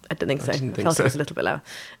 No, I don't think so. I didn't think thought so. It was a little bit lower.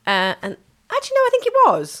 And actually, no, I think it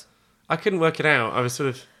was. I couldn't work it out. I was sort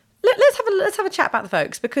of... Let's have a chat about the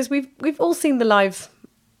folks, because we've all seen the live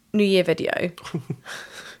New Year video.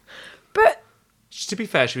 But... To be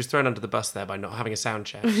fair, she was thrown under the bus there by not having a sound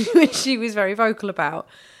check. Which she was very vocal about.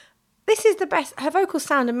 This is the best. Her vocals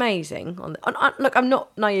sound amazing. Look, I'm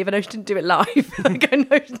not naive. I know she didn't do it live. Like,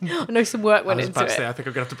 I know some work went into it. I think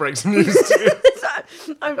I'm going to have to break some news to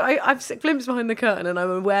you. I've glimpsed behind the curtain and I'm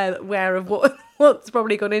aware of what's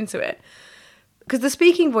probably gone into it. Because the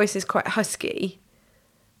speaking voice is quite husky.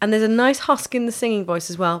 And there's a nice husk in the singing voice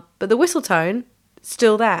as well. But the whistle tone,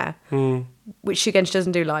 still there. Which, again, she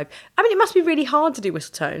doesn't do live. I mean, it must be really hard to do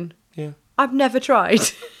whistle tone. Yeah. I've never tried.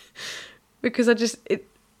 Because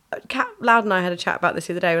Cat Loud and I had a chat about this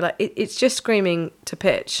the other day. We're like, it's just screaming to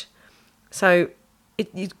pitch, so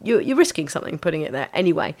you're risking something putting it there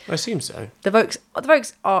anyway. I assume so. The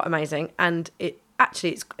Vokes are amazing, and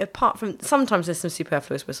it's apart from sometimes there's some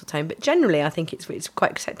superfluous whistle tone, but generally I think it's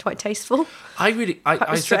quite tasteful. I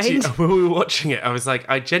said to you when we were watching it, I was like,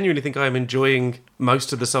 I genuinely think I am enjoying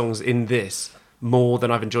most of the songs in this more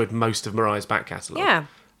than I've enjoyed most of Mariah's back catalogue. Yeah,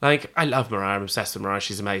 like I love Mariah, I'm obsessed with Mariah,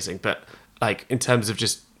 she's amazing, but like in terms of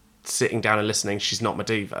just sitting down and listening, she's not my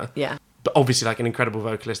diva. Yeah. But obviously, like, an incredible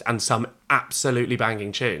vocalist and some absolutely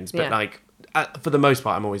banging tunes. But, Yeah. like, for the most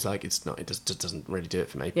part, I'm always like, it just doesn't really do it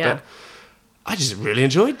for me. Yeah. But I just really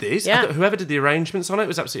enjoyed these. Yeah. I thought whoever did the arrangements on it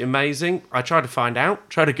was absolutely amazing. I tried to find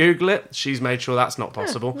out, tried to Google it. She's made sure that's not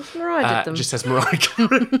possible. Mariah did them. It just says Mariah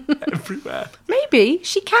Carey everywhere. Maybe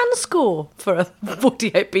she can score for a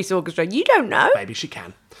 48-piece orchestra. You don't know. Maybe she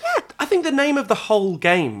can. Yeah. I think the name of the whole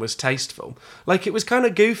game was tasteful. Like, it was kind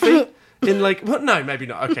of goofy. In like, well, no, maybe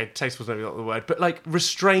not. Okay, tasteful's maybe not the word, but like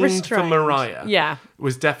restrained. For Mariah. Yeah.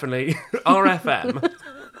 Was definitely RFM.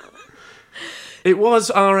 It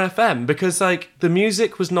was RFM because like the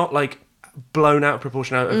music was not like blown out of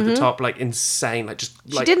proportion, out over the top, like insane, like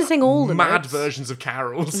just like didn't sing all the mad notes. versions of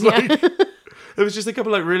carols. Yeah. Like, it was just a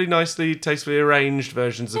couple like really nicely, tastefully arranged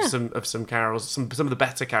versions of some carols, some of the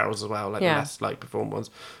better carols as well, like the less like performed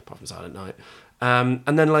ones, apart from Silent Night.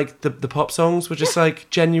 And then like the pop songs were just like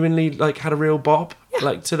genuinely like had a real bop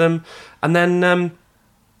like to them, and then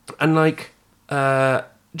and like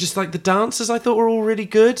just like the dancers I thought were all really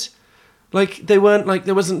good. Like, they weren't like,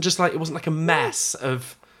 there wasn't just like, it wasn't like a mess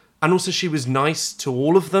of, and also she was nice to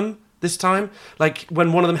all of them this time. Like,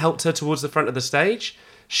 when one of them helped her towards the front of the stage,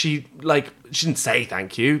 she didn't say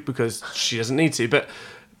thank you because she doesn't need to, but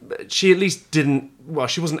she at least didn't, well,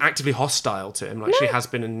 she wasn't actively hostile to him like she has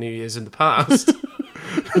been in New Year's in the past.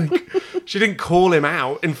 Like, she didn't call him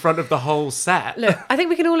out in front of the whole set. Look, I think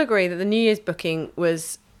we can all agree that the New Year's booking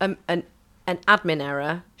was an admin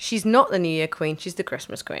error. She's not the New Year queen, she's the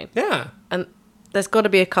Christmas queen. Yeah. And there's got to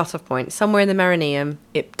be a cut-off point. Somewhere in the Marineum,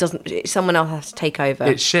 someone else has to take over.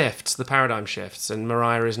 It shifts, the paradigm shifts, and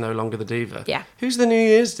Mariah is no longer the diva. Yeah. Who's the New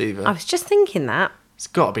Year's diva? I was just thinking that. It's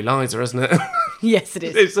got to be Liza, hasn't it? Yes, it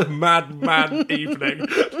is. It's a mad evening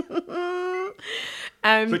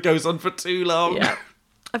that goes on for too long. Yeah.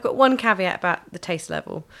 I've got one caveat about the taste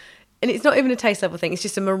level. And it's not even a taste level thing, it's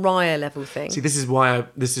just a Mariah level thing. See, this is why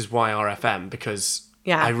RFM, because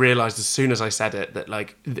I realised as soon as I said it that,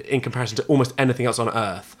 like, in comparison to almost anything else on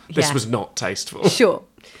earth, this was not tasteful. Sure.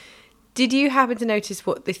 Did you happen to notice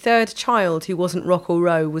what the third child who wasn't Rock or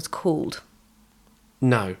Roll was called?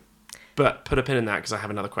 No. But put a pin in that because I have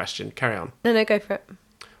another question. Carry on. No, go for it.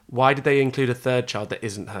 Why did they include a third child that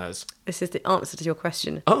isn't hers? This is the answer to your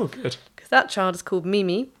question. Oh, good. Because that child is called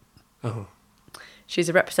Mimi. Oh. She's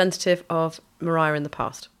a representative of Mariah in the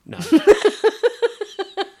past. No.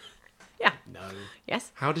 Yeah. No.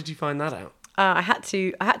 Yes. How did you find that out? I had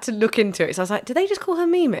to look into it. So I was like, did they just call her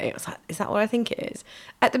Mimi? I was like, is that what I think it is?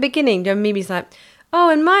 At the beginning, Mimi's like, oh,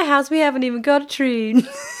 in my house, we haven't even got a tree.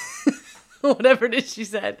 Or whatever it is she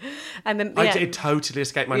said. And then it totally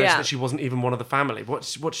escaped my notice that she wasn't even one of the family.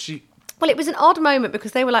 What's she... Well, it was an odd moment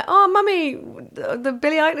because they were like, oh, Mummy, the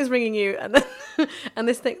Billy Eichner's ringing you. And then,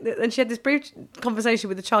 and she had this brief conversation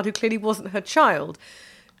with the child who clearly wasn't her child.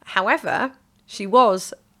 However, she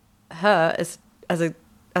was her as a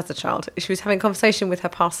child. She was having a conversation with her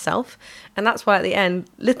past self. And that's why at the end,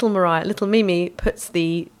 little Mimi puts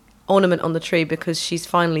the ornament on the tree because she's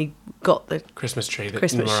finally got the Christmas tree that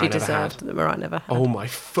Christmas Mariah she never deserved had. that Mariah never had. Oh my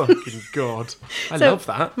fucking God. I love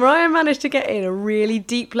that. Mariah managed to get in a really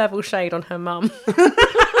deep level shade on her mum.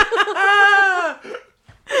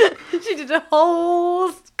 She did a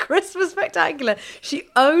whole Christmas spectacular. She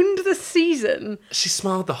owned the season. She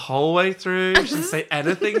smiled the whole way through. She didn't say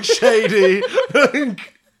anything shady.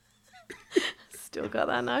 Still got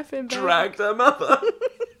that knife in, babe. Dragged her mother.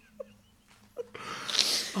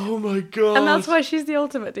 Oh my God. And that's why she's the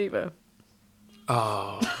ultimate diva.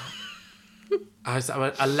 Oh.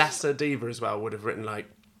 A lesser diva as well would have written, like,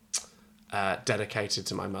 dedicated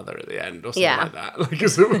to my mother at the end or something like that. Like,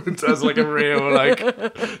 as like a real,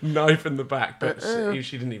 like, knife in the back. But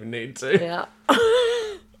she didn't even need to. Yeah.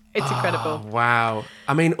 It's incredible. Wow.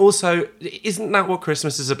 I mean, also, isn't that what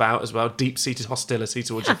Christmas is about as well? Deep-seated hostility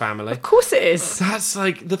towards your family. Of course it is. That's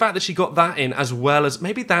like the fact that she got that in as well as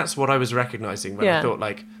maybe that's what I was recognizing when I thought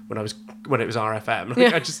like when it was RFM.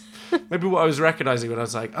 Like, I just maybe what I was recognizing when I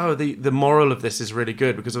was like, oh, the moral of this is really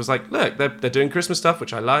good because I was like, look, they're doing Christmas stuff,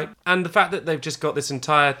 which I like, and the fact that they've just got this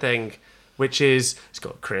entire thing, which is it's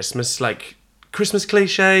got Christmas like. Christmas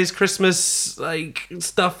cliches, Christmas like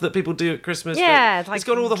stuff that people do at Christmas. Yeah, like it's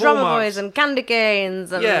got all the drummer hallmarks. boys and candy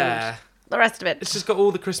canes and the rest of it. It's just got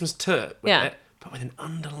all the Christmas toot with it, but with an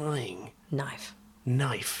underlying knife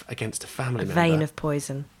against a family member. Vein of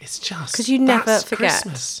poison. It's just because you never forget.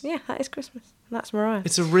 Christmas. Yeah, that is Christmas. That's Mariah.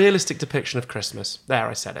 It's a realistic depiction of Christmas. There,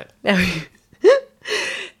 I said it.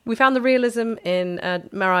 We found the realism in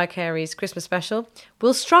Mariah Carey's Christmas special.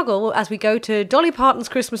 We'll struggle as we go to Dolly Parton's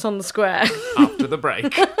Christmas on the Square. After the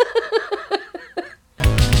break.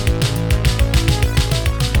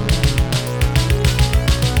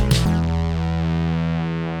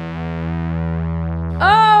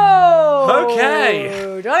 Oh!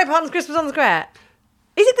 Okay. Dolly Parton's Christmas on the Square.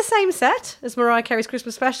 Is it the same set as Mariah Carey's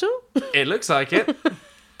Christmas special? It looks like it.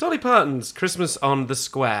 Dolly Parton's Christmas on the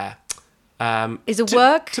Square. Is a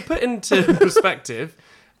work. To put into perspective,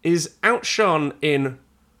 is outshone in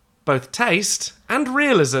both taste and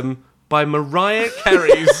realism by Mariah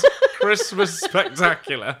Carey's Christmas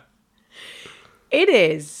Spectacular. It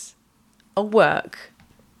is a work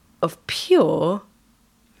of pure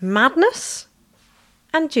madness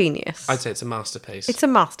and genius. I'd say it's a masterpiece. It's a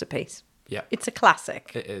masterpiece. Yeah. It's a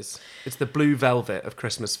classic. It is. It's the blue velvet of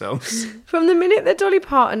Christmas films. From the minute that Dolly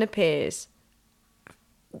Parton appears,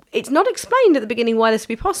 it's not explained at the beginning why this would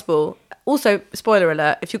be possible. Also, spoiler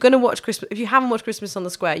alert, if you're going to watch Christmas, if you haven't watched Christmas on the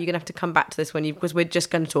Square, you're going to have to come back to this because we're just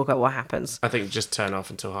going to talk about what happens. I think just turn off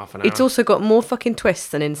until half an hour. It's also got more fucking twists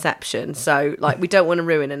than Inception, so like we don't want to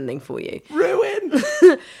ruin anything for you. Ruin!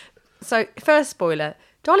 So, first spoiler,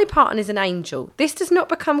 Dolly Parton is an angel. This does not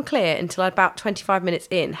become clear until about 25 minutes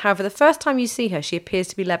in. However, the first time you see her, she appears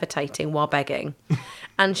to be levitating while begging.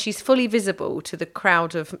 And she's fully visible to the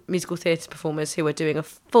crowd of musical theatre performers who are doing a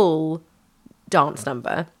full dance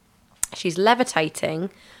number. She's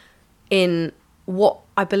levitating in what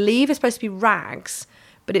I believe is supposed to be rags,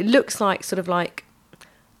 but it looks like sort of like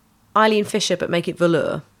Eileen Fisher, but make it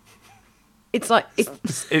velour. It's like...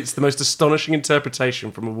 It's the most astonishing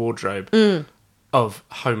interpretation from a wardrobe of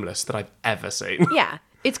homeless that I've ever seen. Yeah.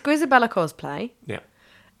 It's Grisabella cosplay. Yeah.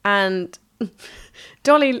 And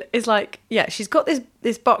Dolly is like, yeah, she's got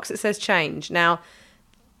this box that says change. Now,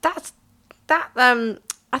 I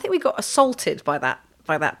think we got assaulted by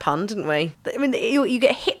that pun, didn't we? I mean, you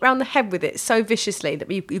get hit round the head with it so viciously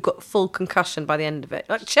that you got full concussion by the end of it.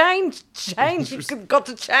 Like, change, you've got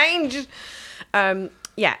to change.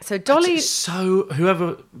 Yeah, so Dolly...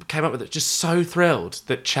 Whoever came up with it, just so thrilled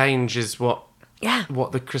that change is what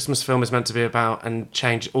the Christmas film is meant to be about, and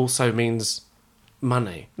change also means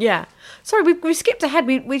money. Yeah. Sorry, we skipped ahead.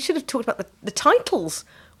 We should have talked about the titles,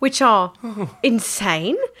 which are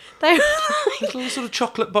insane. They're little sort of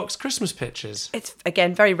chocolate box Christmas pictures. It's,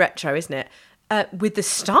 again, very retro, isn't it? With the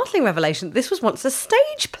startling revelation that this was once a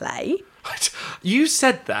stage play. You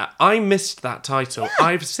said that. I missed that title. Yeah.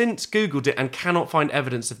 I've since Googled it and cannot find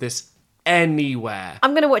evidence of this anywhere.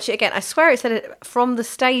 I'm going to watch it again. I swear it said it from the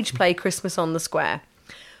stage play Christmas on the Square.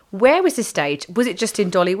 Where was this stage? Was it just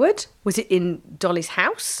in Dollywood? Was it in Dolly's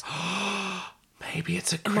house? Maybe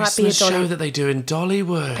it's a Christmas show that they do in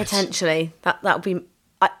Dollywood. Potentially. That would be...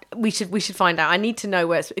 we should find out. I need to know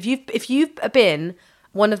where it's... If you've been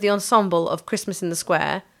one of the ensemble of Christmas in the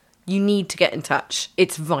Square, you need to get in touch.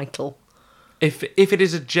 It's vital. If it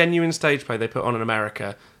is a genuine stage play they put on in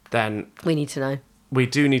America, then... We need to know. We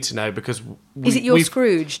do need to know, because... Is it your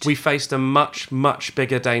Scrooged? We faced a much, much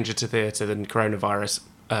bigger danger to theatre than coronavirus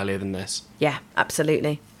earlier than this. Yeah,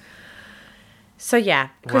 absolutely. So yeah,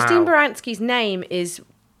 Christine Baranski's name is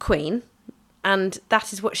Queen, and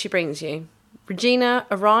that is what she brings you. Regina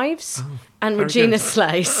arrives, and Regina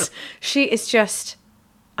slays. She is just...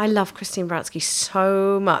 I love Christine Baranski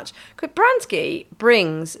so much. Baranski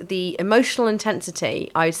brings the emotional intensity,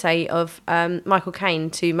 I would say, of Michael Caine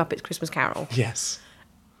to Muppets Christmas Carol. Yes.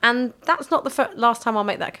 And that's not the last time I'll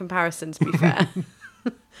make that comparison, to be fair.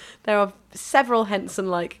 There are several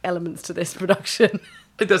Henson-like elements to this production.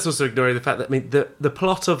 That's also ignoring the fact that, I mean, the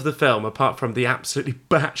plot of the film, apart from the absolutely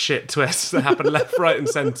batshit twists that happen left, right and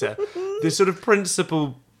centre, the sort of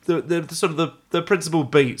principal... The principal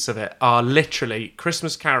beats of it are literally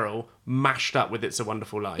Christmas Carol mashed up with It's a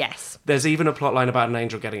Wonderful Life. Yes. There's even a plot line about an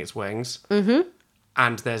angel getting its wings. Mm-hmm.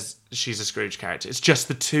 And she's a Scrooge character. It's just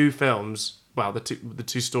the two films, well, the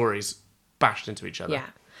two stories bashed into each other. Yeah.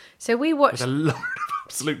 So we watched... With a lot of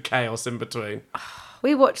absolute chaos in between.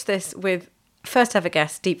 We watched this with first ever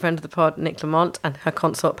guest, deep friend of the pod, Nick Lamont, and her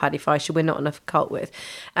consort, Paddy Fish, who we're not enough cult with.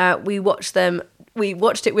 We watched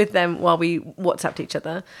it with them while we WhatsApped each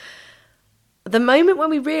other. The moment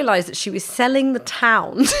when we realised that she was selling the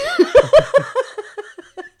town.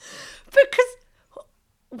 Because,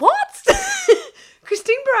 what?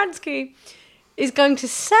 Christine Baranski is going to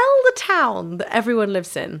sell the town that everyone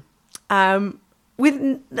lives in. Apparently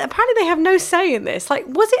they have no say in this. Like,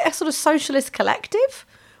 was it a sort of socialist collective?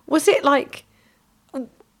 Was it like,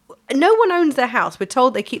 no one owns their house. We're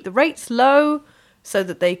told they keep the rates low so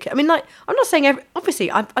that they can... I mean, like, I'm not saying...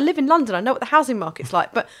 obviously, I live in London. I know what the housing market's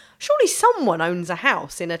like. But surely someone owns a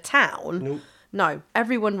house in a town. Nope. No,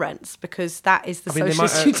 everyone rents, because that is the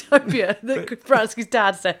socialist utopia that Baranski's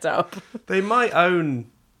dad set up. They might own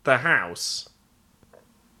the house,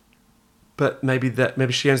 but maybe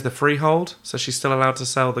she owns the freehold, so she's still allowed to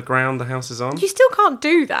sell the ground the house is on. You still can't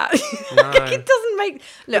do that. No. It doesn't make... Look,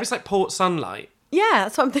 maybe it's like Port Sunlight. Yeah,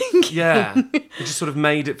 that's what I'm thinking. Yeah. He just sort of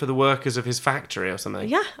made it for the workers of his factory or something.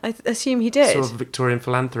 Yeah, I assume he did. Sort of a Victorian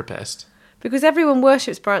philanthropist. Because everyone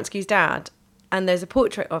worships Baranski's dad, and there's a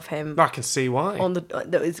portrait of him. I can see why.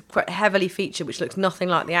 That is quite heavily featured, which looks nothing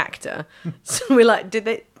like the actor. So we're like, did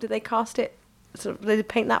they cast it? Sort of, did they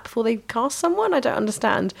paint that before they cast someone? I don't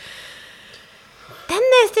understand. Then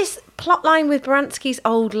there's this plot line with Baranski's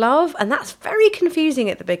old love, and that's very confusing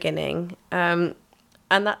at the beginning.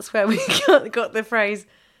 And that's where we got the phrase,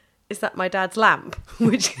 "Is that my dad's lamp?"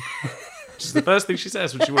 Which is the first thing she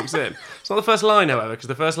says when she walks in. It's not the first line, however, because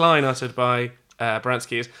the first line uttered by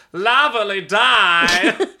Baranski is "Lovely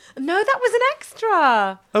die." No, that was an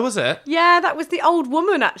extra. Oh, was it? Yeah, that was the old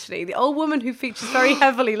woman, actually. The old woman who features very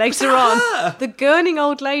heavily later on. The gurning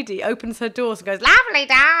old lady opens her doors and goes, "Lovely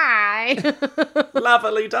die."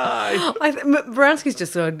 Lovely die. Baranski's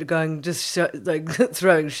just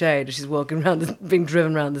throwing shade as she's walking around, being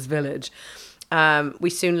driven around this village. We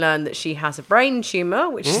soon learn that she has a brain tumour,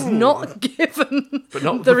 which is not given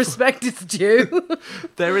the respect it's due.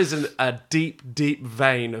 There is a deep, deep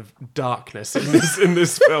vein of darkness in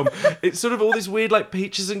this film. It's sort of all this weird, like,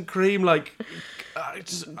 peaches and cream, like,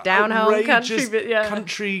 just down-home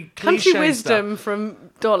country wisdom stuff. From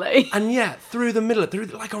Dolly. And yeah, through the middle, through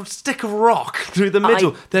like a stick of rock, through the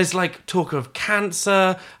middle, there's like talk of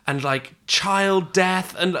cancer and like child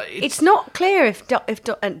death, and it's not clear if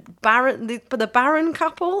Baron, the Baron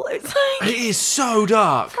couple. It's like, it is so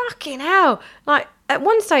dark. Fucking hell! Like at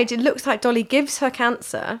one stage, it looks like Dolly gives her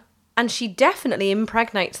cancer, and she definitely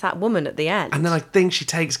impregnates that woman at the end. And then I think she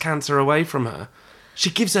takes cancer away from her. She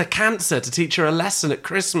gives her cancer to teach her a lesson at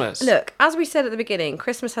Christmas. Look, as we said at the beginning,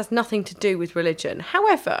 Christmas has nothing to do with religion.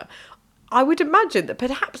 However, I would imagine that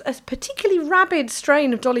perhaps a particularly rabid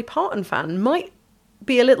strain of Dolly Parton fan might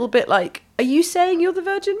be a little bit like, are you saying you're the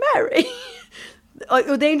Virgin Mary?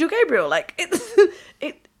 Or the Angel Gabriel? Like,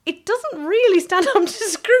 it doesn't really stand up to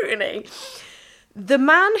scrutiny. The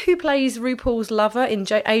man who plays RuPaul's lover in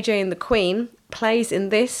AJ and the Queen plays in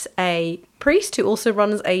this a priest who also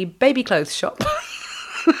runs a baby clothes shop.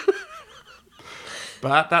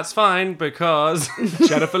 But that's fine because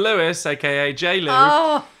Jennifer Lewis, aka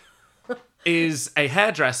J-Lo, is a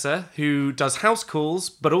hairdresser who does house calls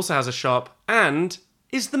but also has a shop and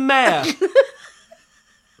is the mayor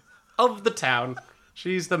of the town.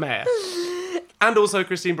 She's the mayor. And also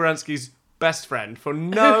Christine Baranski's best friend for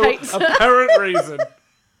no apparent reason.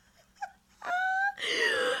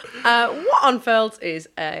 What unfolds is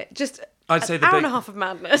just I'd say an hour and a half of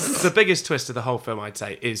madness. The biggest twist of the whole film, I'd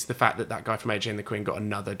say, is the fact that guy from AJ and the Queen got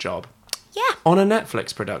another job. Yeah. On a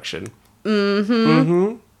Netflix production.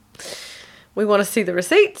 We want to see the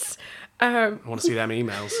receipts. I want to see them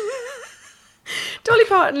emails. Dolly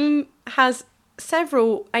Parton has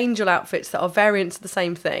several angel outfits that are variants of the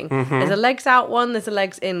same thing. There's a legs out one, there's a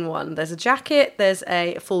legs in one. There's a jacket, there's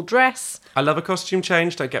a full dress. I love a costume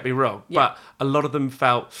change, don't get me wrong. Yeah. But a lot of them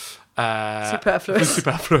felt...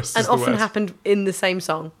 superfluous and often happened in the same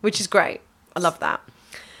song, which is great. I love that.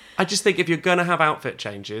 I just think if you're going to have outfit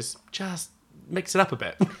changes, just mix it up a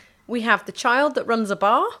bit. We have the child that runs a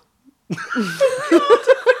bar. I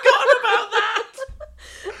forgot about that.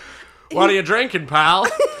 What are you drinking, pal?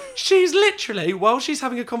 She's literally, while she's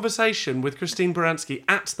having a conversation with Christine Baranski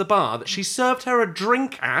at the bar that she served her a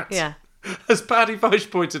drink at, yeah. As Paddy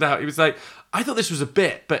Feucht pointed out, he was like, I thought this was a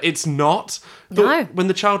bit, but it's not. No. When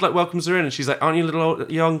the child like welcomes her in and she's like, aren't you a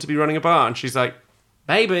little young to be running a bar? And she's like,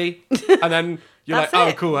 maybe. And then you're like,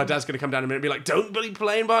 oh, cool, her dad's going to come down in a minute and be like, don't be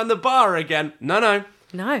playing behind the bar again. No,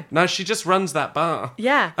 she just runs that bar.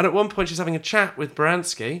 Yeah. And at one point she's having a chat with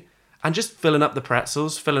Baranski and just filling up the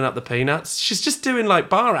pretzels, filling up the peanuts. She's just doing like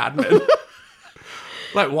bar admin.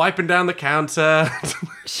 Like wiping down the counter.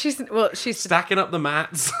 She's stacking up the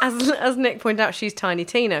mats. As Nick pointed out, she's Tiny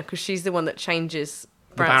Tina because she's the one that changes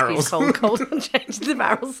Baranski's cold, changes the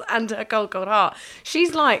barrels and her cold heart.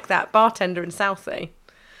 She's like that bartender in Southie.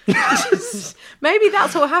 Maybe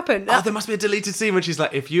that's what happened. Oh, there must be a deleted scene when she's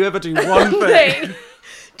like, if you ever do one thing.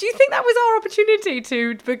 Do you think that was our opportunity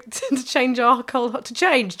to change our cold to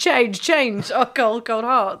change our cold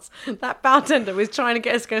hearts? That bartender was trying to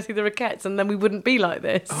get us to go see the Rockettes, and then we wouldn't be like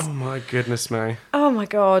this. Oh my goodness me! Oh my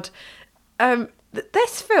god!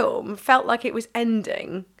 This film felt like it was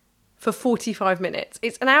ending for 45 minutes.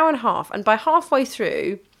 It's an hour and a half, and by halfway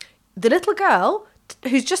through, the little girl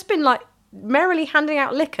who's just been like merrily handing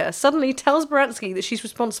out liquor suddenly tells Baranski that she's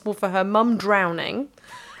responsible for her mum drowning.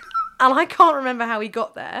 And I can't remember how he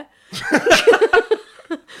got there.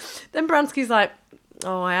 Then Baranski's like,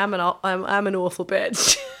 oh, I'm an awful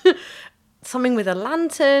bitch. Something with a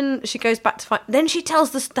lantern. She goes back to find... Then she tells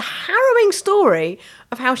the harrowing story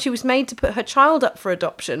of how she was made to put her child up for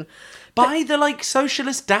adoption. By the, like,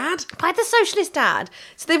 socialist dad? By the socialist dad.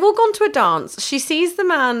 So they've all gone to a dance. She sees the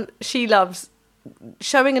man she loves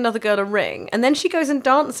showing another girl a ring, and then she goes and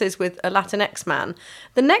dances with a Latinx man.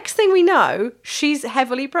 The next thing we know, she's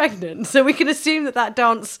heavily pregnant, so we can assume that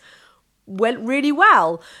dance went really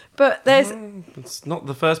well. But it's not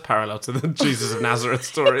the first parallel to the Jesus of Nazareth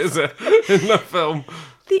story, is it, in the film?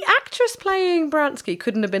 The actress playing Bransky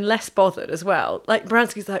couldn't have been less bothered as well. Like,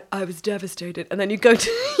 Bransky's like, I was devastated. And then you go to...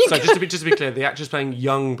 So just to be clear, the actress playing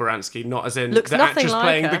young Baranski, not as in Looks the nothing actress like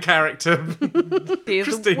playing her. the character. She is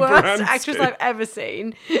Christine the worst Baranski. actress I've ever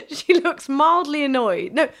seen. She looks mildly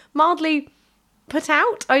annoyed. No, mildly put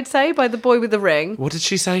out, I'd say, by the boy with the ring. What did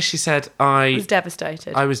she say? She said, I was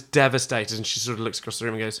devastated. I was devastated. And she sort of looks across the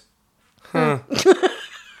room and goes, huh.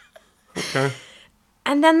 Okay.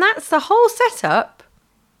 And then that's the whole setup,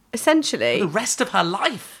 essentially. The rest of her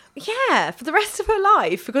life. Yeah, for the rest of her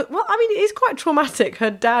life. Because, well, I mean, it is quite traumatic. Her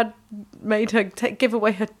dad made her give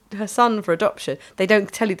away her son for adoption. They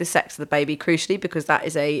don't tell you the sex of the baby, crucially, because that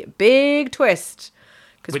is a big twist.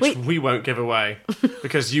 Which we won't give away,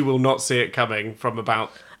 because you will not see it coming from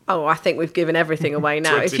about... Oh, I think we've given everything away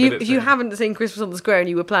now. 20 If you minutes in. haven't seen Christmas on the Square and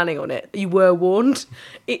you were planning on it, you were warned.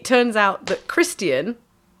 It turns out that Christian,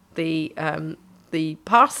 the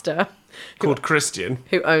pastor... Called Christian.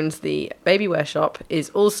 Who owns the baby wear shop, is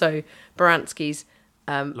also Baranski's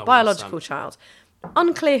biological child.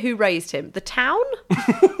 Unclear who raised him. The town?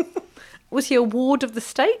 Was he a ward of the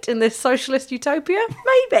state in this socialist utopia?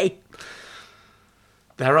 Maybe.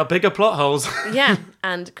 There are bigger plot holes. Yeah,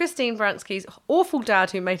 and Christine Baranski's awful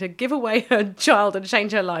dad, who made her give away her child and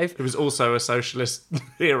change her life, Who was also a socialist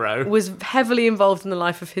hero. was heavily involved in the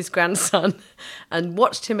life of his grandson and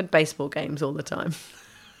watched him at baseball games all the time.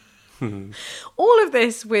 All of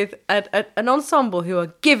this with an ensemble who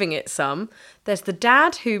are giving it some. There's the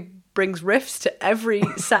dad who brings riffs to every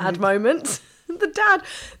sad moment. The dad,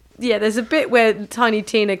 yeah, there's a bit where Tiny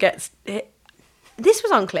Tina gets... This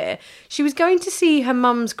was unclear. She was going to see her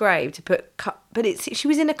mum's grave to put... But she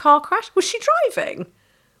was in a car crash. Was she driving?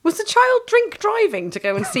 Was the child drink driving to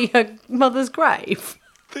go and see her mother's grave?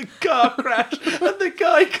 The car crash, and the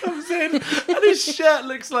guy comes in, and his shirt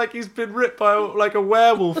looks like he's been ripped by like a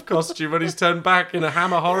werewolf costume when he's turned back in a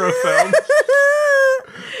Hammer horror film.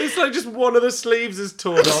 It's like just one of the sleeves is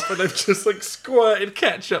torn off, and they've just like squirted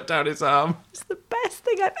ketchup down his arm. It's the best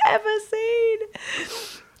thing I've ever seen.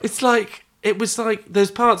 It's like, it was like,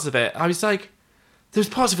 there's parts of it, I was like, there was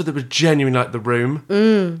parts of it that were genuinely like The Room.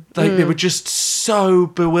 They were just so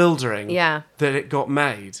bewildering Yeah. that it got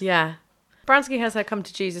made. Yeah. Baranski has her come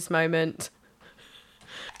to Jesus moment.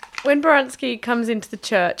 When Baranski comes into the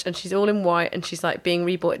church and she's all in white and she's like being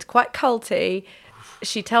reborn, it's quite culty.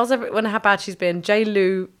 She tells everyone how bad she's been. J.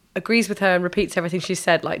 Lou agrees with her and repeats everything she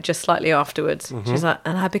said, like just slightly afterwards. She's like,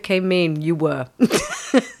 and I became mean. You were.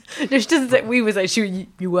 No, she doesn't say we were saying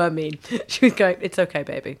you were mean. She was going, it's okay,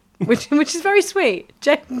 baby. Which is very sweet.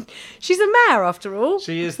 She's a mayor after all.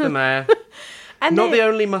 She is the mayor. And Not then- the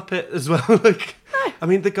only Muppet as well. Like, I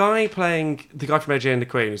mean, the guy from AJ and the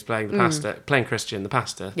Queen, who's playing the pastor, playing Christian, the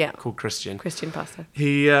pastor, Yeah. called Christian. Christian Pastor.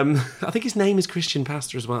 He, I think his name is Christian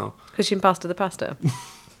Pastor as well. Christian Pastor the Pastor.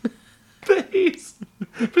 But he's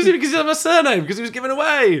presumably because he doesn't have a surname because he was given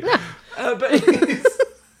away. But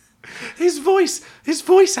his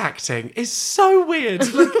voice acting is so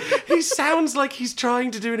weird. Like, he sounds like he's trying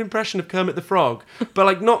to do an impression of Kermit the Frog, but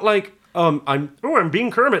like not like I'm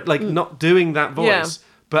being Kermit, like not doing that voice, Yeah.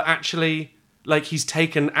 but actually like he's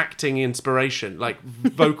taken acting inspiration, like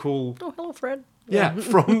vocal. Oh, hello, Fred. Yeah,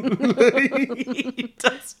 from he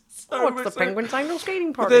does so What's the much. Penguins Annual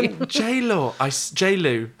Skating But Party? then J.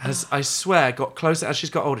 Lou has, I swear, got closer as she's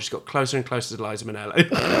got older. She's got closer and closer to Liza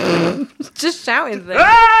Minnelli. Just shouting things.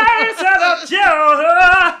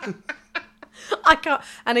 I can't.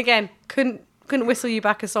 And again, couldn't whistle you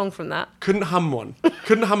back a song from that. Couldn't hum one.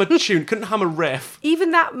 Couldn't hum a tune. Couldn't hum a riff.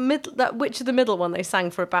 Even that Witch of the Middle one they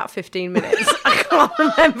sang for about 15 minutes. I can't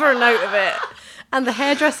remember a note of it. And the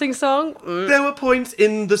hairdressing song. There were points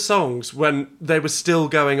in the songs when they were still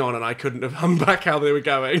going on and I couldn't have hummed back how they were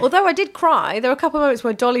going. Although I did cry, there were a couple of moments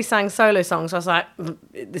where Dolly sang solo songs. I was like,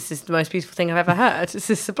 this is the most beautiful thing I've ever heard. This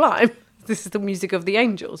is sublime. This is the music of the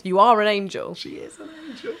angels. You are an angel. She is an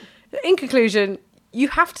angel. In conclusion, you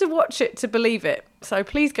have to watch it to believe it. So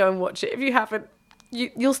please go and watch it. If you haven't,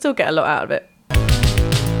 you'll still get a lot out of it.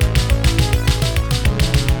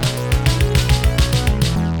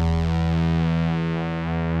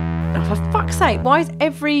 Oh, for fuck's sake, why is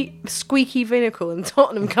every squeaky vehicle in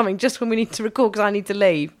Tottenham coming just when we need to record because I need to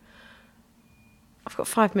leave? I've got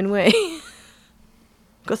 5 minuit.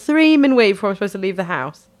 I've got 3 minuit before I'm supposed to leave the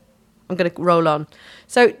house. I'm going to roll on.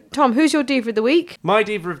 So, Tom, who's your diva of the week? My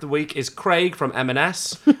diva of the week is Craig from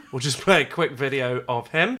M&S. We'll just play a quick video of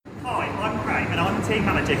him. Hi, I'm Craig and I'm the team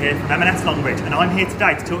manager here from M&S Longbridge and I'm here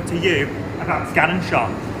today to talk to you about Scan and Shop.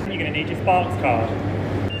 You're going to need your Sparks card.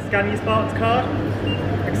 Scan your Sparks card,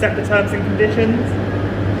 accept the terms and conditions,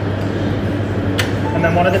 and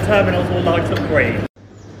then one of the terminals will light up green.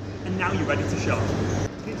 And now you're ready to shop.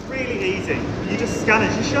 really easy. You just scan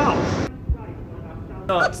as you shop.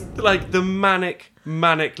 That's like the manic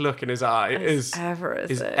look in his eye is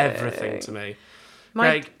everything. everything to me.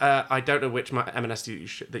 Greg, I don't know which M&S you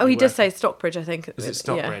should. He does say Stockbridge, I think. Is it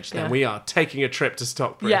Stockbridge? Yeah, Then we are taking a trip to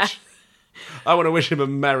Stockbridge. Yeah. I want to wish him a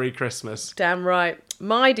Merry Christmas. Damn right.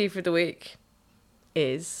 My D for the week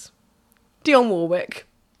is Dionne Warwick.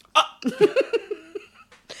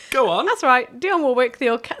 Go on. That's right. Dionne Warwick, the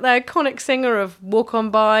iconic singer of Walk On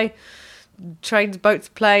By, Trains, Boats,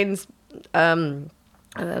 Planes, she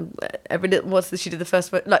did the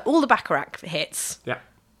first one, like all the Bacharach hits. Yeah.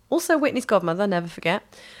 Also Whitney's Godmother, never forget.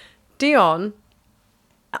 Dionne,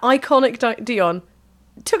 iconic Dionne,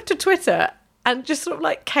 took to Twitter and just sort of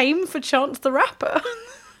like came for Chance the Rapper.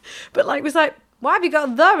 But like was like, why have you got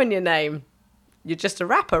a "the" in your name? You're just a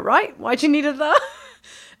rapper, right? Why do you need a "the"?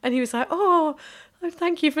 And he was like, oh,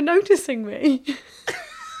 thank you for noticing me.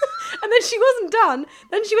 And then she wasn't done.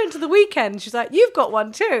 Then she went to The Weeknd. She's like, you've got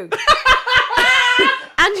one too.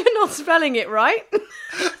 And you're not spelling it right.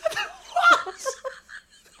 What?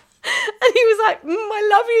 And he was like, I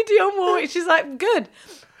love you, Dionne Warwick. She's like, good.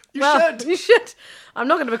 You should. I'm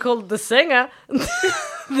not going to be called the singer.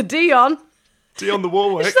 The Dionne. Dionne the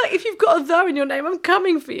Warwick. She's like, if you've got a "the" in your name, I'm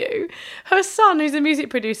coming for you. Her son, who's a music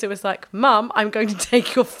producer, was like, Mum, I'm going to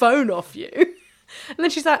take your phone off you. And then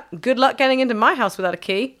she's like, good luck getting into my house without a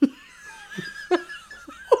key.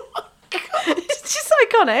 It's just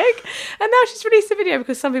iconic. And now she's released a video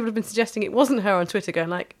because some people have been suggesting it wasn't her on Twitter, going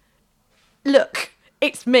like, look,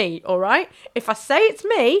 it's me, all right? If I say it's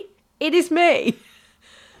me, it is me.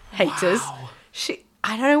 Haters. Wow.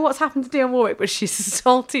 I don't know what's happened to Dionne Warwick, but she's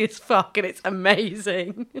salty as fuck and it's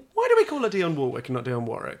amazing. Why do we call her Dionne Warwick and not Dionne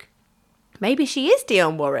Warwick? Maybe she is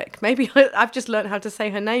Dionne Warwick. Maybe I've just learned how to say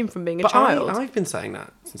her name from being a child. I've been saying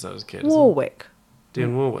that since I was a kid. Warwick.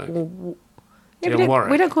 Dionne Warwick. Dionne Warwick.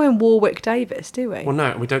 We don't call him Warwick Davis, do we? Well,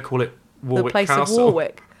 no, we don't call it Warwick the place Castle. of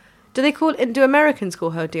Warwick. Do Americans call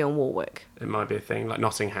her Dionne Warwick? It might be a thing, like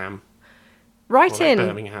Nottingham. Write like in,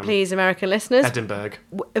 Birmingham. please, American listeners. Edinburgh.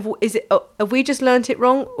 Have we just learnt it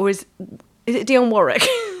wrong, or is it Dionne Warwick?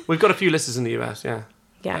 We've got a few listeners in the US, yeah.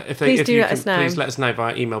 Yeah, Please let us know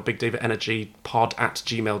via email,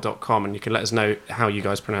 bigdivaenergypod@gmail.com, and you can let us know how you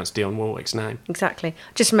guys pronounce Dionne Warwick's name. Exactly.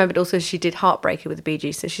 Just remembered also she did Heartbreaker with the Bee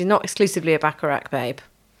Gees, so she's not exclusively a Bacharach babe.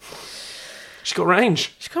 She's got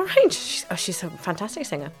range. She's a fantastic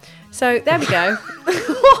singer. So there we go.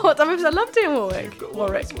 What? I love Dionne Warwick.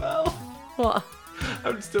 Warwick as well. What?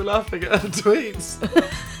 I'm still laughing at her tweets.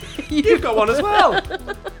 You've got one as well.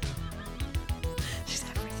 She's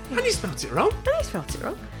everything. And you spelt it wrong.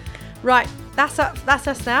 Right, that's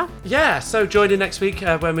us now. Yeah, so join in next week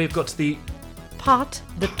when we've got to the Part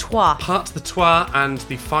the Trois. And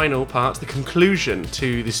the final part, the conclusion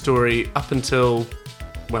to the story up until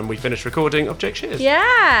when we finish recording of Jake Shears.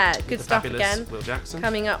 Yeah, good the stuff fabulous again. Will Jackson.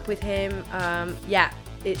 Coming up with him.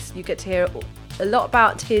 You get to hear a lot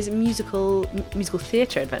about his musical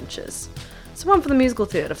theatre adventures. So one for the musical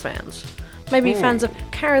theatre fans. Maybe fans of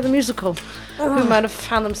Carrie the Musical who might have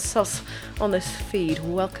found themselves on this feed.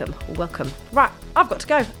 Welcome. Right, I've got to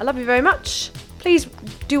go. I love you very much. Please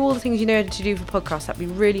do all the things you know to do for podcasts. That'd be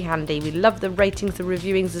really handy. We love the ratings, the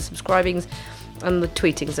reviewings, the subscribings, and the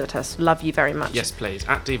tweetings at us. Love you very much. Yes, please.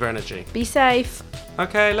 @Diva Energy. Be safe.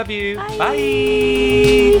 Okay, love you.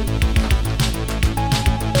 Bye.